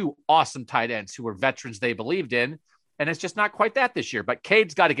had two awesome tight ends who were veterans they believed in. And it's just not quite that this year, but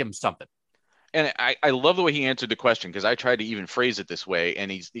Cade's got to give him something. And I love the way he answered the question, because I tried to even phrase it this way.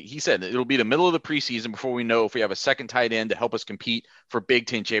 And he said it'll be the middle of the preseason before we know if we have a second tight end to help us compete for Big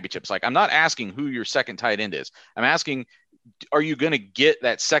Ten championships. Like, I'm not asking who your second tight end is. I'm asking, are you going to get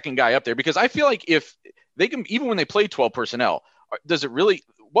that second guy up there? Because I feel like if they can, even when they play 12 personnel, does it really,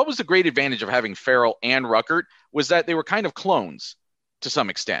 what was the great advantage of having Farrell and Ruckert was that they were kind of clones to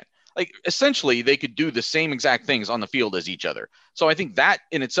some extent. Like, essentially, they could do the same exact things on the field as each other. So I think that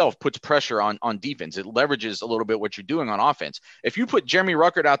in itself puts pressure on defense. It leverages a little bit what you're doing on offense. If you put Jeremy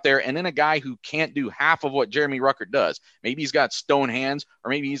Ruckert out there and then a guy who can't do half of what Jeremy Ruckert does, maybe he's got stone hands or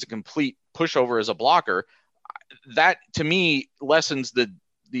maybe he's a complete pushover as a blocker, that to me lessens the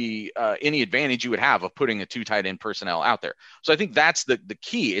any advantage you would have of putting a two tight end personnel out there. So I think that's the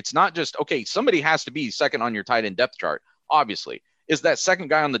key. It's not just, okay, somebody has to be second on your tight end depth chart, obviously. Is that second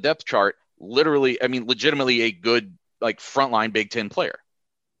guy on the depth chart legitimately a good, like, frontline Big Ten player?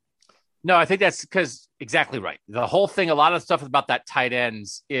 No, I think that's because exactly right. The whole thing, a lot of stuff about that tight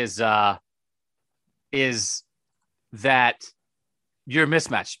ends is that your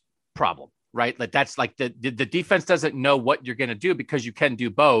mismatch problem, right? Like, that's like the defense doesn't know what you're going to do because you can do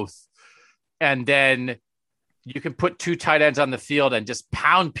both. And then you can put two tight ends on the field and just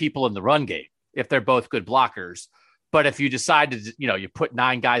pound people in the run game if they're both good blockers. But if you decide to, you put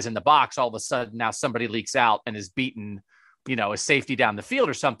 9 guys in the box, all of a sudden now somebody leaks out and is beaten, a safety down the field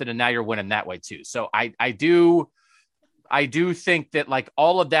or something, and now you're winning that way too. So I I do think that like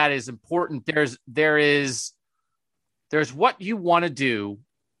all of that is important. There's what you want to do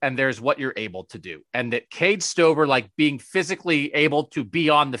and there's what you're able to do. And that Cade Stover, like being physically able to be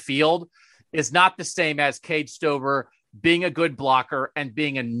on the field is not the same as Cade Stover being a good blocker and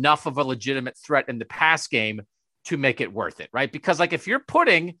being enough of a legitimate threat in the pass game to make it worth it, right? Because like if you're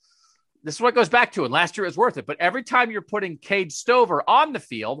putting, this is what goes back to, and last year it was worth it, but every time you're putting Cade Stover on the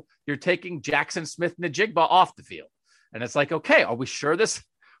field, you're taking Jackson Smith-Njigba off the field. And it's like, okay, are we sure this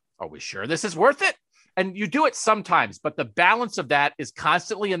is worth it? And you do it sometimes, but the balance of that is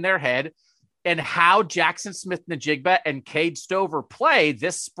constantly in their head, and how Jackson Smith-Njigba and Cade Stover play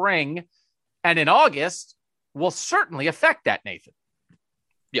this spring and in August will certainly affect that, Nathan.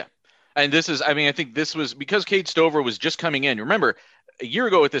 Yeah. And I think this was because Cade Stover was just coming in. Remember, a year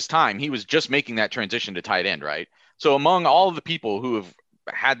ago at this time, he was just making that transition to tight end, right? So among all of the people who have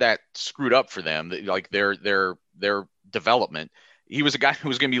had that screwed up for them, like their development, he was a guy who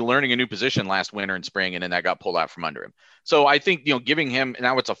was going to be learning a new position last winter and spring, and then that got pulled out from under him. So I think, giving him,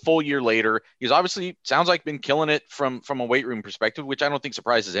 now it's a full year later, he's obviously sounds like been killing it from a weight room perspective, which I don't think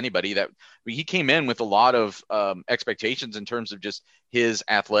surprises anybody. That he came in with a lot of expectations in terms of just his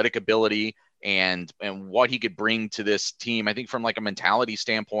athletic ability and what he could bring to this team. I think from like a mentality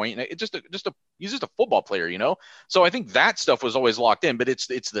standpoint, and he's just a football player, So I think that stuff was always locked in, but it's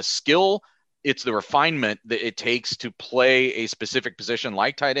the skill, it's the refinement that it takes to play a specific position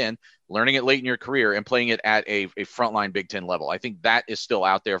like tight end, learning it late in your career and playing it at a frontline Big Ten level. I think that is still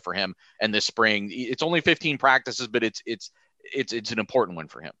out there for him. And this spring, it's only 15 practices, but it's an important one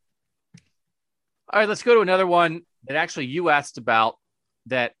for him. All right, let's go to another one that actually you asked about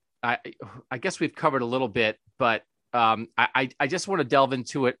that I guess we've covered a little bit, but I just want to delve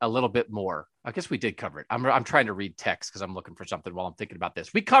into it a little bit more. I guess we did cover it. I'm trying to read text because I'm looking for something while I'm thinking about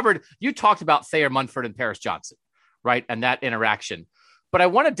this. You talked about Thayer Munford and Paris Johnson, right? And that interaction. But I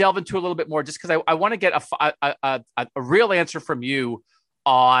want to delve into a little bit more just because I want to get a real answer from you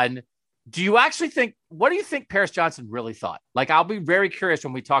on, what do you think Paris Johnson really thought? Like, I'll be very curious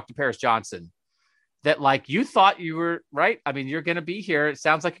when we talk to Paris Johnson that like you thought you were right. I mean, you're going to be here. It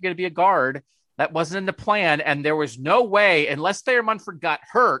sounds like you're going to be a guard. That wasn't in the plan. And there was no way, unless Thayer Munford got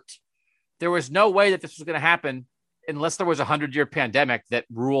hurt, there was no way that this was going to happen unless there was a 100-year pandemic that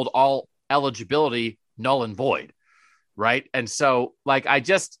ruled all eligibility null and void. Right. And so like, I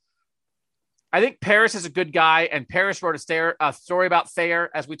think Paris is a good guy, and Paris wrote a story about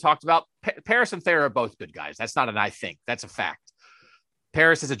Thayer, as we talked about. Paris and Thayer are both good guys. That's not an I think. That's a fact.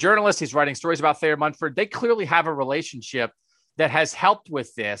 Paris is a journalist. He's writing stories about Thayer Munford. They clearly have a relationship that has helped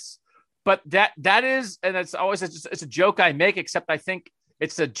with this. But that is, and it's always it's a joke I make, except I think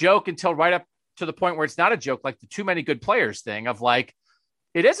it's a joke until right up to the point where it's not a joke, like the too many good players thing of like,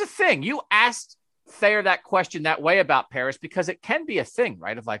 it is a thing. You asked Thayer that question that way about Paris because it can be a thing,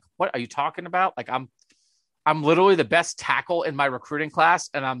 right? Of like, what are you talking about? Like, I'm literally the best tackle in my recruiting class,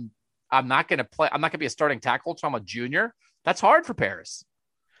 and I'm not going to play. I'm not going to be a starting tackle until I'm a junior. That's hard for Paris.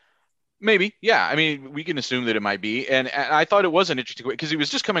 Maybe. Yeah. I mean, we can assume that it might be. And I thought it was an interesting way because he was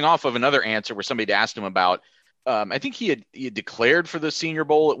just coming off of another answer where somebody asked him about, I think he had declared for the Senior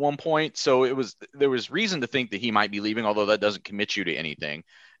Bowl at one point. So there was reason to think that he might be leaving, although that doesn't commit you to anything.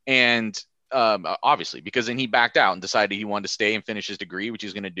 And obviously, because then he backed out and decided he wanted to stay and finish his degree, which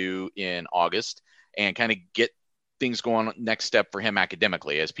he's going to do in August, and kind of get things going next step for him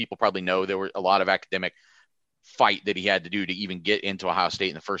academically. As people probably know, there were a lot of academic fight that he had to do to even get into Ohio State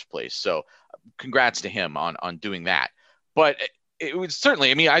in the first place. So congrats to him on doing that. But it was certainly,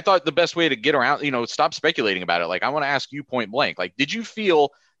 I mean, I thought the best way to get around, stop speculating about it. Like, I want to ask you point blank, like, did you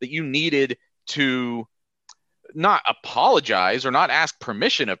feel that you needed to not apologize or not ask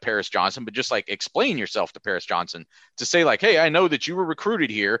permission of Paris Johnson, but just like explain yourself to Paris Johnson to say like, hey, I know that you were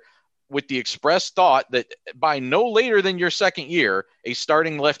recruited here with the express thought that by no later than your second year, a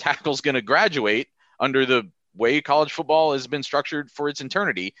starting left tackle is going to graduate under the way college football has been structured for its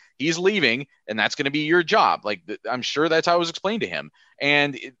eternity. He's leaving, and that's going to be your job. Like, I'm sure that's how it was explained to him.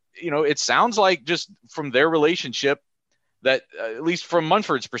 And, it sounds like just from their relationship that, at least from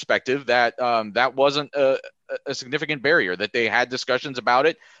Munford's perspective, that that wasn't a significant barrier, that they had discussions about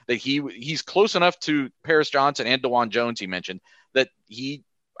it, that he's close enough to Paris Johnson and DeJuan Jones, he mentioned, that he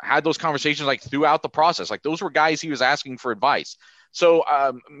had those conversations like throughout the process. Like, those were guys he was asking for advice. So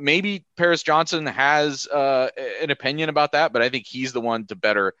maybe Paris Johnson has an opinion about that, but I think he's the one to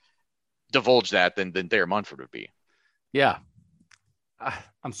better divulge that than Thayer Munford would be. Yeah,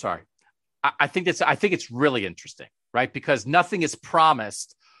 I'm sorry. I think it's really interesting, right? Because nothing is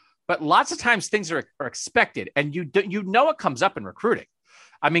promised, but lots of times things are expected, and it comes up in recruiting.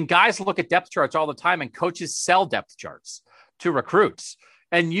 I mean, guys look at depth charts all the time, and coaches sell depth charts to recruits.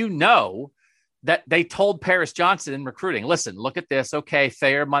 And you know that they told Paris Johnson in recruiting, listen, look at this. Okay,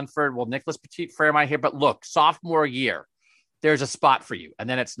 Thayer Munford, well, Nicholas Petit-Frere might here, but look, sophomore year, there's a spot for you. And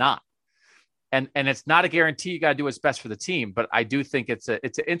then it's not. And it's not a guarantee you got to do what's best for the team. But I do think it's an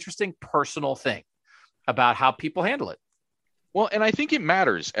interesting personal thing about how people handle it. Well, and I think it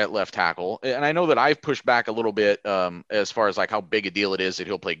matters at left tackle. And I know that I've pushed back a little bit as far as like how big a deal it is that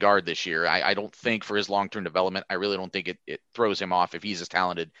he'll play guard this year. I don't think for his long-term development, I really don't think it throws him off if he's as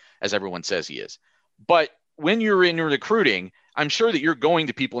talented as everyone says he is. But when you're in recruiting, I'm sure that you're going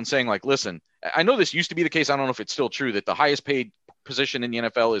to people and saying like, listen, I know this used to be the case. I don't know if it's still true that the highest paid position in the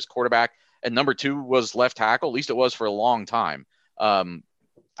NFL is quarterback and number 2 was left tackle. At least it was for a long time. I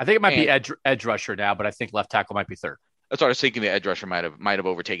think it might be edge rusher now, but I think left tackle might be third. That's what I was thinking. The edge rusher might have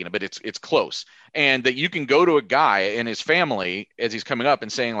overtaken it, but it's close. And that you can go to a guy and his family as he's coming up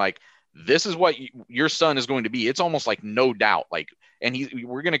and saying like, this is what your son is going to be. It's almost like no doubt. Like, and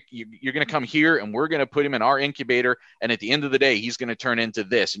you're going to come here and we're going to put him in our incubator. And at the end of the day, he's going to turn into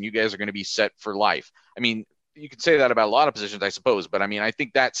this and you guys are going to be set for life. I mean, you could say that about a lot of positions, I suppose, but I mean, I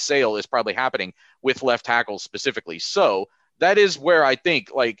think that sale is probably happening with left tackles specifically. So that is where I think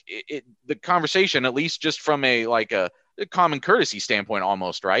like the conversation, at least just from a common courtesy standpoint,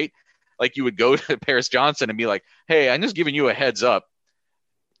 almost, right? Like you would go to Paris Johnson and be like, hey, I'm just giving you a heads up.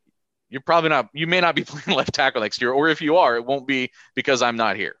 You may not be playing left tackle next year, or if you are, it won't be because I'm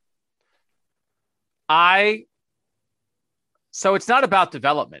not here. So it's not about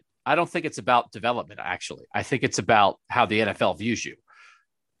development. I don't think it's about development, actually. I think it's about how the NFL views you.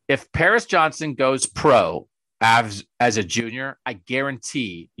 If Paris Johnson goes pro as a junior, I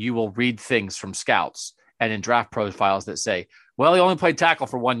guarantee you will read things from scouts and in draft profiles that say, well, he only played tackle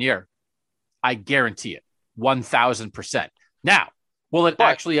for 1 year. I guarantee it, 1,000%. Now, will it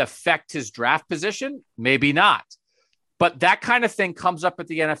actually affect his draft position? Maybe not. But that kind of thing comes up at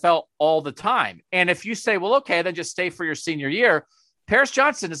the NFL all the time. And if you say, well, okay, then just stay for your senior year, Paris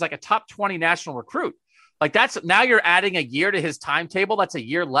Johnson is like a top 20 national recruit. Like now you're adding a year to his timetable. That's a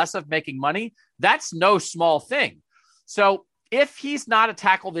year less of making money. That's no small thing. So if he's not a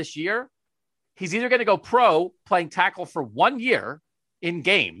tackle this year, he's either going to go pro playing tackle for 1 year in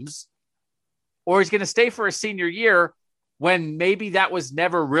games, or he's going to stay for a senior year when maybe that was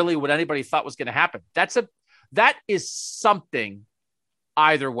never really what anybody thought was going to happen. That is something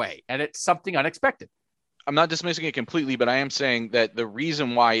either way, and it's something unexpected. I'm not dismissing it completely, but I am saying that the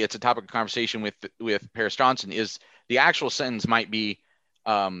reason why it's a topic of conversation with Paris Johnson is the actual sentence might be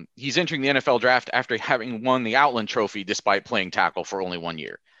he's entering the NFL draft after having won the Outland Trophy despite playing tackle for only 1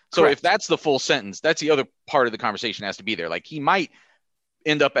 year. So Correct. If that's the full sentence, that's the other part of the conversation has to be there. Like he might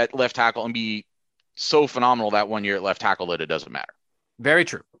end up at left tackle and be so phenomenal that 1 year at left tackle that it doesn't matter. Very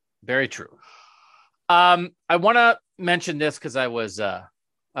true. Very true. I want to mention this because I was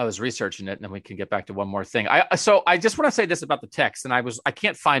researching it, and then we can get back to one more thing. So I just want to say this about the text, and I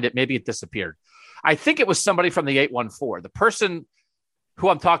can't find it. Maybe it disappeared. I think it was somebody from the 814. The person who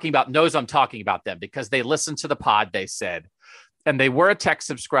I'm talking about knows I'm talking about them because they listened to the pod, they said, and they were a tech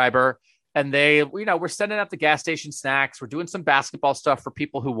subscriber, and they, we're sending out the gas station snacks. We're doing some basketball stuff for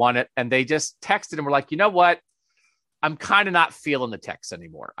people who want it. And they just texted and were like, you know what? I'm kind of not feeling the text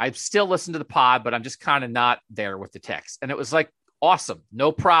anymore. I still listen to the pod, but I'm just kind of not there with the text. And it was like, awesome.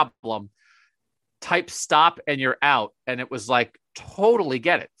 No problem. Type stop and you're out. And it was like, totally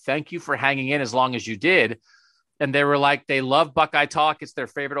get it. Thank you for hanging in as long as you did. And they were like, they love Buckeye Talk. It's their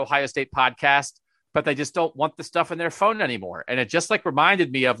favorite Ohio State podcast, but they just don't want the stuff in their phone anymore. And it just like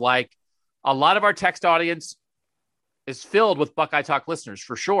reminded me of like a lot of our text audience is filled with Buckeye Talk listeners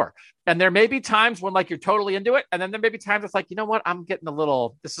for sure. And there may be times when like you're totally into it. And then there may be times it's like, you know what?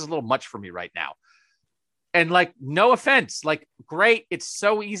 This is a little much for me right now. And like, no offense, like great. It's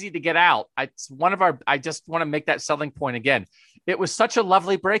so easy to get out. I just want to make that selling point again. It was such a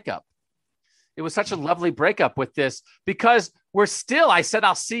lovely breakup. It was such a lovely breakup with this because I said,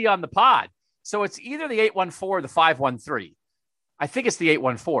 I'll see you on the pod. So it's either the 814 or the 513. I think it's the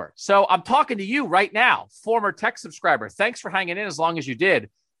 814. So I'm talking to you right now, former tech subscriber. Thanks for hanging in as long as you did.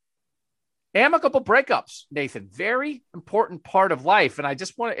 Amicable breakups, Nathan, very important part of life. And I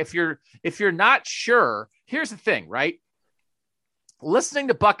just want to, if you're not sure, here's the thing, right? Listening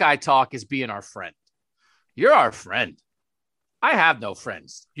to Buckeye Talk is being our friend. You're our friend. I have no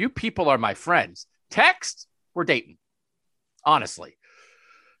friends. You people are my friends. Text, we're dating, honestly.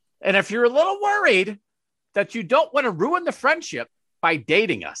 And if you're a little worried that you don't want to ruin the friendship by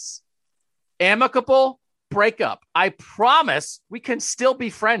dating us, amicable breakup. I promise we can still be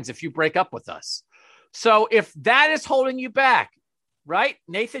friends if you break up with us. So if that is holding you back, right?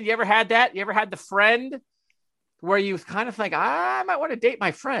 Nathan, you ever had that? You ever had the friend where you kind of think, I might want to date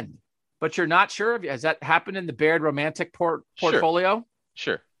my friend, but you're not sure? Has that happened in the Baird romantic portfolio?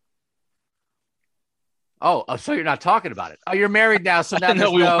 Sure. Oh, so you're not talking about it. Oh, you're married now, so now I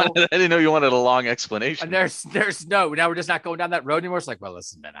didn't know you wanted a long explanation. And there's no. Now we're just not going down that road anymore. It's like, well,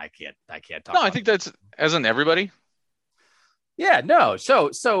 listen, man, I can't talk. No, I think that's as in everybody. Yeah, no.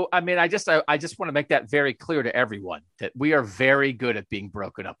 So I mean, I just want to make that very clear to everyone that we are very good at being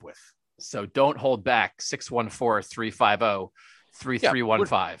broken up with. So don't hold back. 614-350-3315.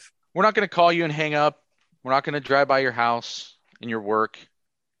 We're not going to call you and hang up. We're not going to drive by your house and your work.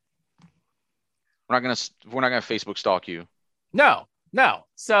 We're not going to Facebook stalk you. No.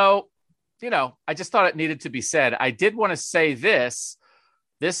 So, I just thought it needed to be said. I did want to say this.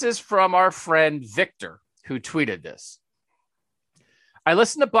 This is from our friend Victor, who tweeted this. I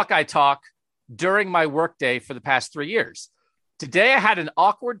listened to Buckeye Talk during my workday for the past 3 years. Today, I had an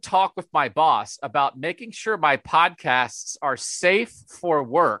awkward talk with my boss about making sure my podcasts are safe for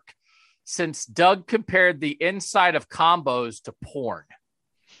work, since Doug compared the inside of combos to porn.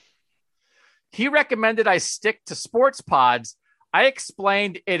 He recommended I stick to sports pods. I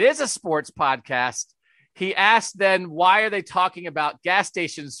explained it is a sports podcast. He asked then, why are they talking about gas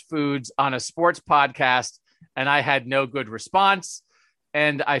stations foods on a sports podcast? And I had no good response.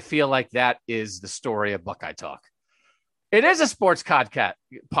 And I feel like that is the story of Buckeye Talk. It is a sports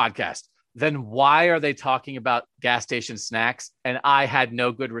podcast. Then why are they talking about gas station snacks? And I had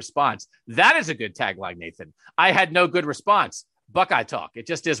no good response. That is a good tagline, Nathan. I had no good response. Buckeye Talk. It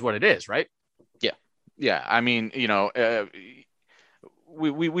just is what it is, right? Yeah. I mean,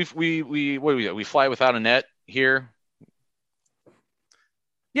 we fly without a net here.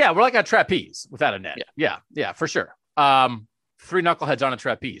 Yeah, we're like a trapeze without a net. Yeah, for sure. Three knuckleheads on a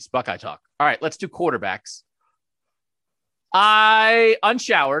trapeze. Buckeye Talk. All right, let's do quarterbacks. I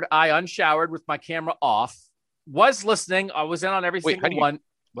unshowered with my camera off. Was listening. I was in on every single one.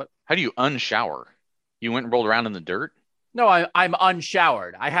 What? How do you unshower? You went and rolled around in the dirt? No, I'm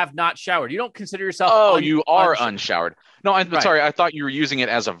unshowered. I have not showered. You don't consider yourself. Oh, you are unshowered. No, I'm right. Sorry. I thought you were using it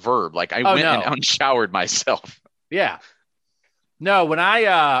as a verb. Like I went and unshowered myself. Yeah. No, when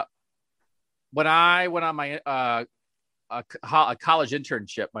I went on my a college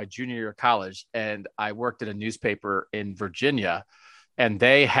internship, my junior year of college, and I worked at a newspaper in Virginia, and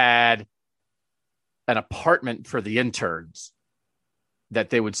they had an apartment for the interns that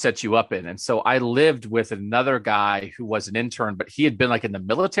they would set you up in. And so I lived with another guy who was an intern, but he had been like in the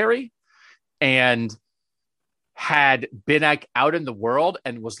military and had been like out in the world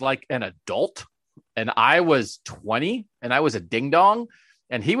and was like an adult. And I was 20 and I was a ding dong.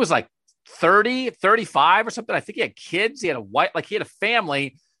 And he was like 30, 35 or something. I think he had kids. He had he had a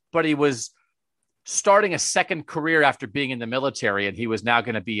family, but he was starting a second career after being in the military. And he was now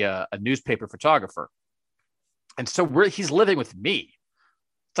going to be a newspaper photographer. And so he's living with me.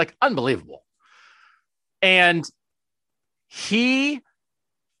 It's like unbelievable. And he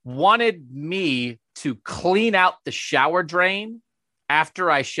wanted me to clean out the shower drain after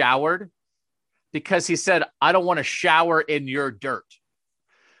I showered because he said, I don't want to shower in your dirt.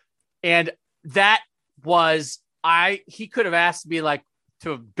 And that was, he could have asked me like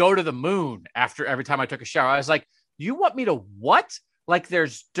to go to the moon after every time I took a shower. I was like, you want me to what? Like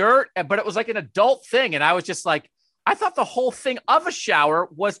there's dirt, but it was like an adult thing. And I was just like, I thought the whole thing of a shower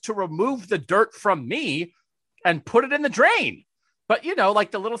was to remove the dirt from me and put it in the drain. But, like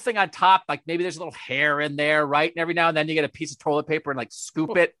the little thing on top, like maybe there's a little hair in there, right? And every now and then you get a piece of toilet paper and like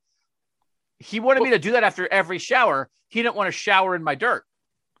scoop it. He wanted me to do that after every shower. He didn't want to shower in my dirt.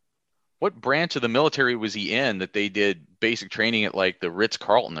 What branch of the military was he in that they did basic training at like the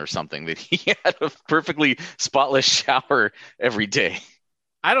Ritz-Carlton or something that he had a perfectly spotless shower every day?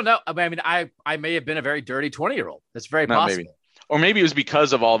 I don't know. I mean, I may have been a very dirty 20-year-old. That's very possible. Maybe. Or maybe it was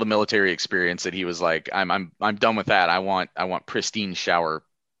because of all the military experience that he was like, I'm done with that. I want pristine shower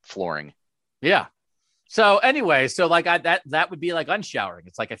flooring. Yeah. So anyway, like that would be like unshowering.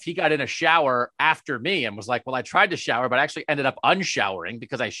 It's like if he got in a shower after me and was like, well, I tried to shower, but I actually ended up unshowering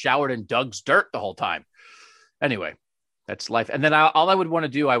because I showered in Doug's dirt the whole time. Anyway, that's life. And then all I would want to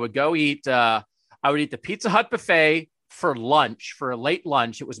do, I would go eat. I would eat the Pizza Hut buffet for lunch, for a late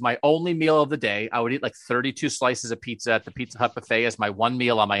lunch. It was my only meal of the day. I would eat like 32 slices of pizza at the Pizza Hut buffet as my one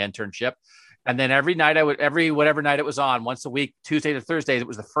meal on my internship. And then every night whatever night it was on, once a week, Tuesday to Thursday, it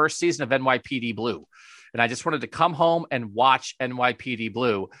was the first season of NYPD Blue. And I just wanted to come home and watch NYPD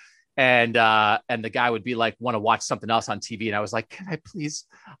Blue. And the guy would be like, want to watch something else on TV. And I was like, can I please,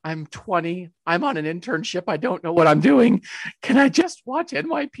 I'm 20. I'm on an internship. I don't know what I'm doing. Can I just watch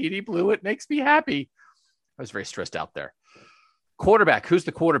NYPD Blue? It makes me happy. I was very stressed out there. Quarterback. Who's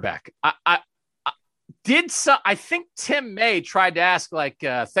the quarterback? I think Tim May tried to ask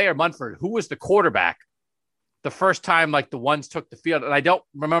Thayer Munford, who was the quarterback the first time the ones took the field. And I don't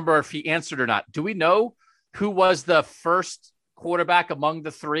remember if he answered or not. Do we know who was the first quarterback among the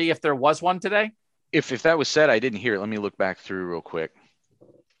three, if there was one today? If that was said, I didn't hear it. Let me look back through real quick.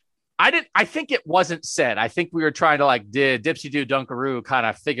 I think it wasn't said. I think we were trying to dipsy do dunkaroo kind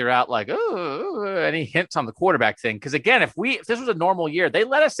of figure out any hints on the quarterback thing. Because again, if this was a normal year, they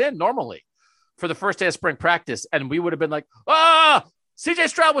let us in normally for the first day of spring practice, and we would have been CJ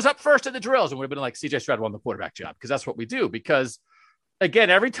Stroud was up first in the drills, and we would have been CJ Stroud won the quarterback job, because that's what we do. Because again,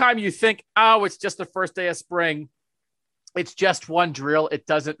 every time you think, it's just the first day of spring, it's just one drill, it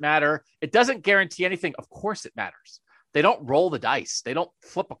doesn't matter. It doesn't guarantee anything. Of course it matters. They don't roll the dice. They don't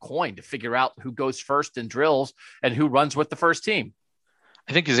flip a coin to figure out who goes first in drills and who runs with the first team.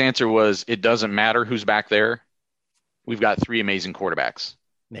 I think his answer was, it doesn't matter who's back there. We've got three amazing quarterbacks.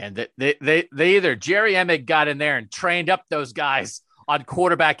 Man, they either Jerry Emig got in there and trained up those guys on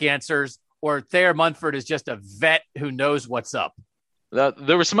quarterback answers, or Thayer Munford is just a vet who knows what's up.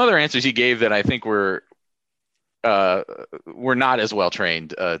 There were some other answers he gave that I think were not as well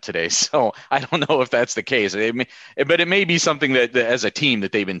trained today. So I don't know if that's the case. But it may be something that as a team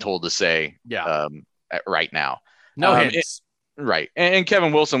that they've been told to say right now. No hints. Right. And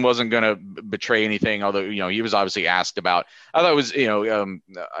Kevin Wilson wasn't going to betray anything, although, he was obviously asked about, I thought it was,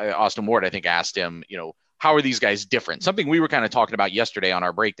 Austin Ward, I think, asked him, how are these guys different? Something we were kind of talking about yesterday on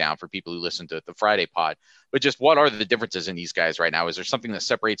our breakdown for people who listen to the Friday pod, but just what are the differences in these guys right now? Is there something that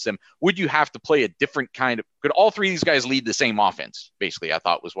separates them? Would you have to play a different could all three of these guys lead the same offense? Basically, I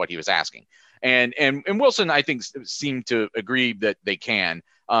thought was what he was asking. And Wilson, I think, seemed to agree that they can.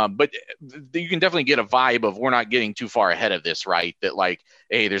 But you can definitely get a vibe of, we're not getting too far ahead of this, right? That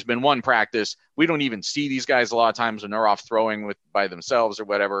hey, there's been one practice. We don't even see these guys a lot of times when they're off throwing by themselves or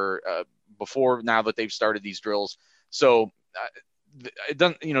whatever before, now that they've started these drills. So it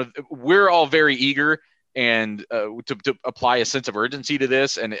doesn't, we're all very eager and to apply a sense of urgency to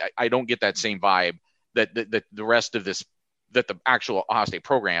this. And I don't get that same vibe that the rest of this, that the actual Ohio State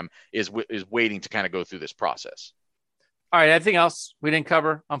program is waiting to kind of go through this process. All right. Anything else we didn't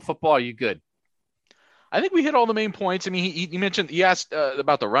cover on football? Are you good? I think we hit all the main points. I mean, he mentioned, he asked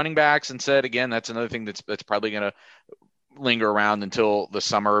about the running backs and said, again, that's another thing that's probably going to linger around until the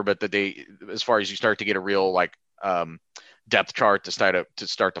summer, but that they, as far as you start to get a real depth chart to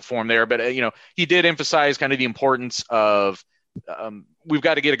start to form there. But, he did emphasize kind of the importance of, we've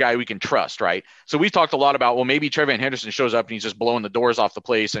got to get a guy we can trust, right? So we talked a lot about, well, maybe TreVeyon Henderson shows up and he's just blowing the doors off the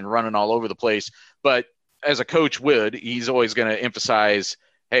place and running all over the place. But as a coach would, he's always going to emphasize,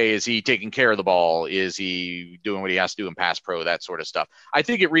 hey, is he taking care of the ball? Is he doing what he has to do in pass pro, that sort of stuff? I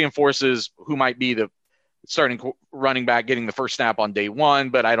think it reinforces who might be the starting running back getting the first snap on day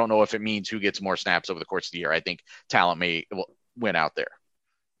one, but I don't know if it means who gets more snaps over the course of the year. I think talent may win out there.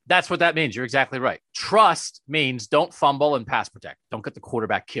 That's what that means. You're exactly right. Trust means don't fumble and pass protect. Don't get the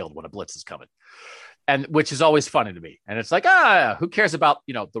quarterback killed when a blitz is coming. And which is always funny to me. And it's who cares about,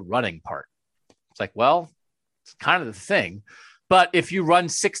 the running part? It's well, it's kind of the thing. But if you run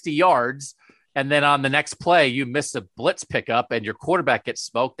 60 yards and then on the next play, you miss a blitz pickup and your quarterback gets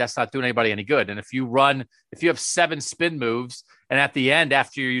smoked, that's not doing anybody any good. And if you have 7 spin moves and at the end,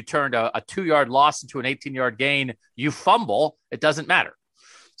 after you turned a 2-yard loss into an 18-yard gain, you fumble, it doesn't matter.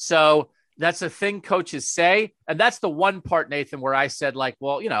 So that's a thing coaches say. And that's the one part, Nathan, where I said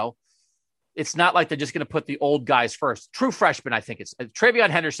it's not like they're just going to put the old guys first. True freshmen, I think TreVeyon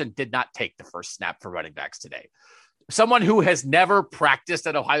Henderson did not take the first snap for running backs today. Someone who has never practiced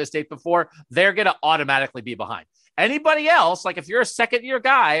at Ohio State before, they're going to automatically be behind. Anybody else, if you're a second-year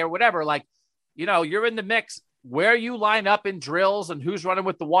guy or whatever, you're in the mix. Where you line up in drills and who's running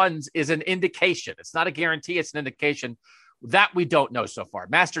with the ones is an indication. It's not a guarantee. It's an indication that we don't know so far.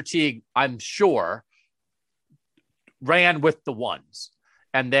 Master Teague, I'm sure, ran with the ones.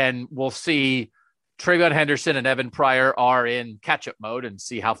 And then we'll see TreVeyon Henderson and Evan Pryor are in catch-up mode and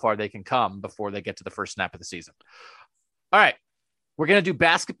see how far they can come before they get to the first snap of the season. All right. We're going to do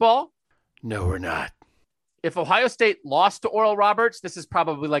basketball. No, we're not. If Ohio State lost to Oral Roberts, this is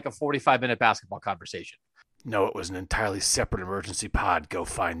probably a 45-minute basketball conversation. No, it was an entirely separate emergency pod. Go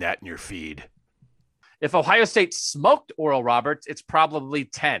find that in your feed. If Ohio State smoked Oral Roberts, it's probably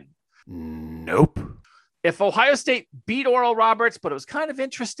 10. Nope. If Ohio State beat Oral Roberts, but it was kind of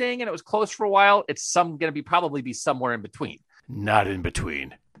interesting and it was close for a while, it's going to probably be somewhere in between. Not in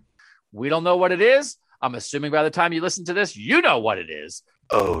between. We don't know what it is. I'm assuming by the time you listen to this, you know what it is.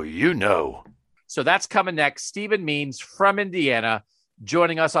 Oh, you know. So that's coming next. Stephen Means from Indiana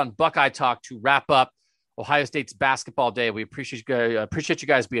joining us on Buckeye Talk to wrap up Ohio State's basketball day. We appreciate you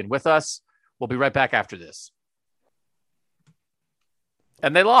guys being with us. We'll be right back after this.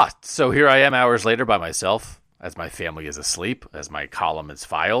 And they lost. So here I am hours later by myself, as my family is asleep, as my column is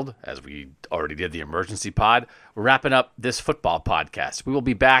filed, as we already did the emergency pod. We're wrapping up this football podcast. We will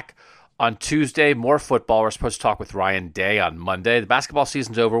be back on Tuesday, more football. We're supposed to talk with Ryan Day on Monday. The basketball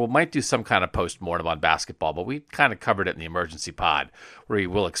season's over. We might do some kind of post-mortem on basketball, but we kind of covered it in the emergency pod, where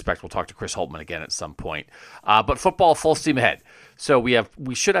we'll talk to Chris Holtmann again at some point. But football, full steam ahead. So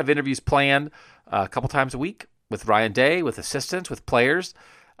we should have interviews planned a couple times a week with Ryan Day, with assistants, with players.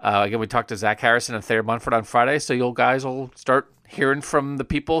 Again, we talked to Zach Harrison and Thayer Munford on Friday, so you guys will start hearing from the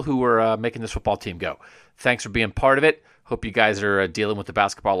people who are making this football team go. Thanks for being part of it. Hope you guys are dealing with the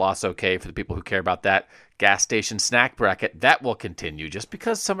basketball loss okay. For the people who care about that gas station snack bracket, that will continue. Just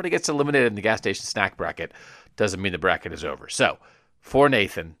because somebody gets eliminated in the gas station snack bracket doesn't mean the bracket is over. So, for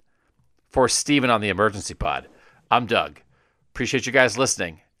Nathan, for Steven on the emergency pod, I'm Doug. Appreciate you guys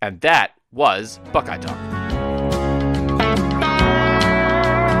listening. And that was Buckeye Talk.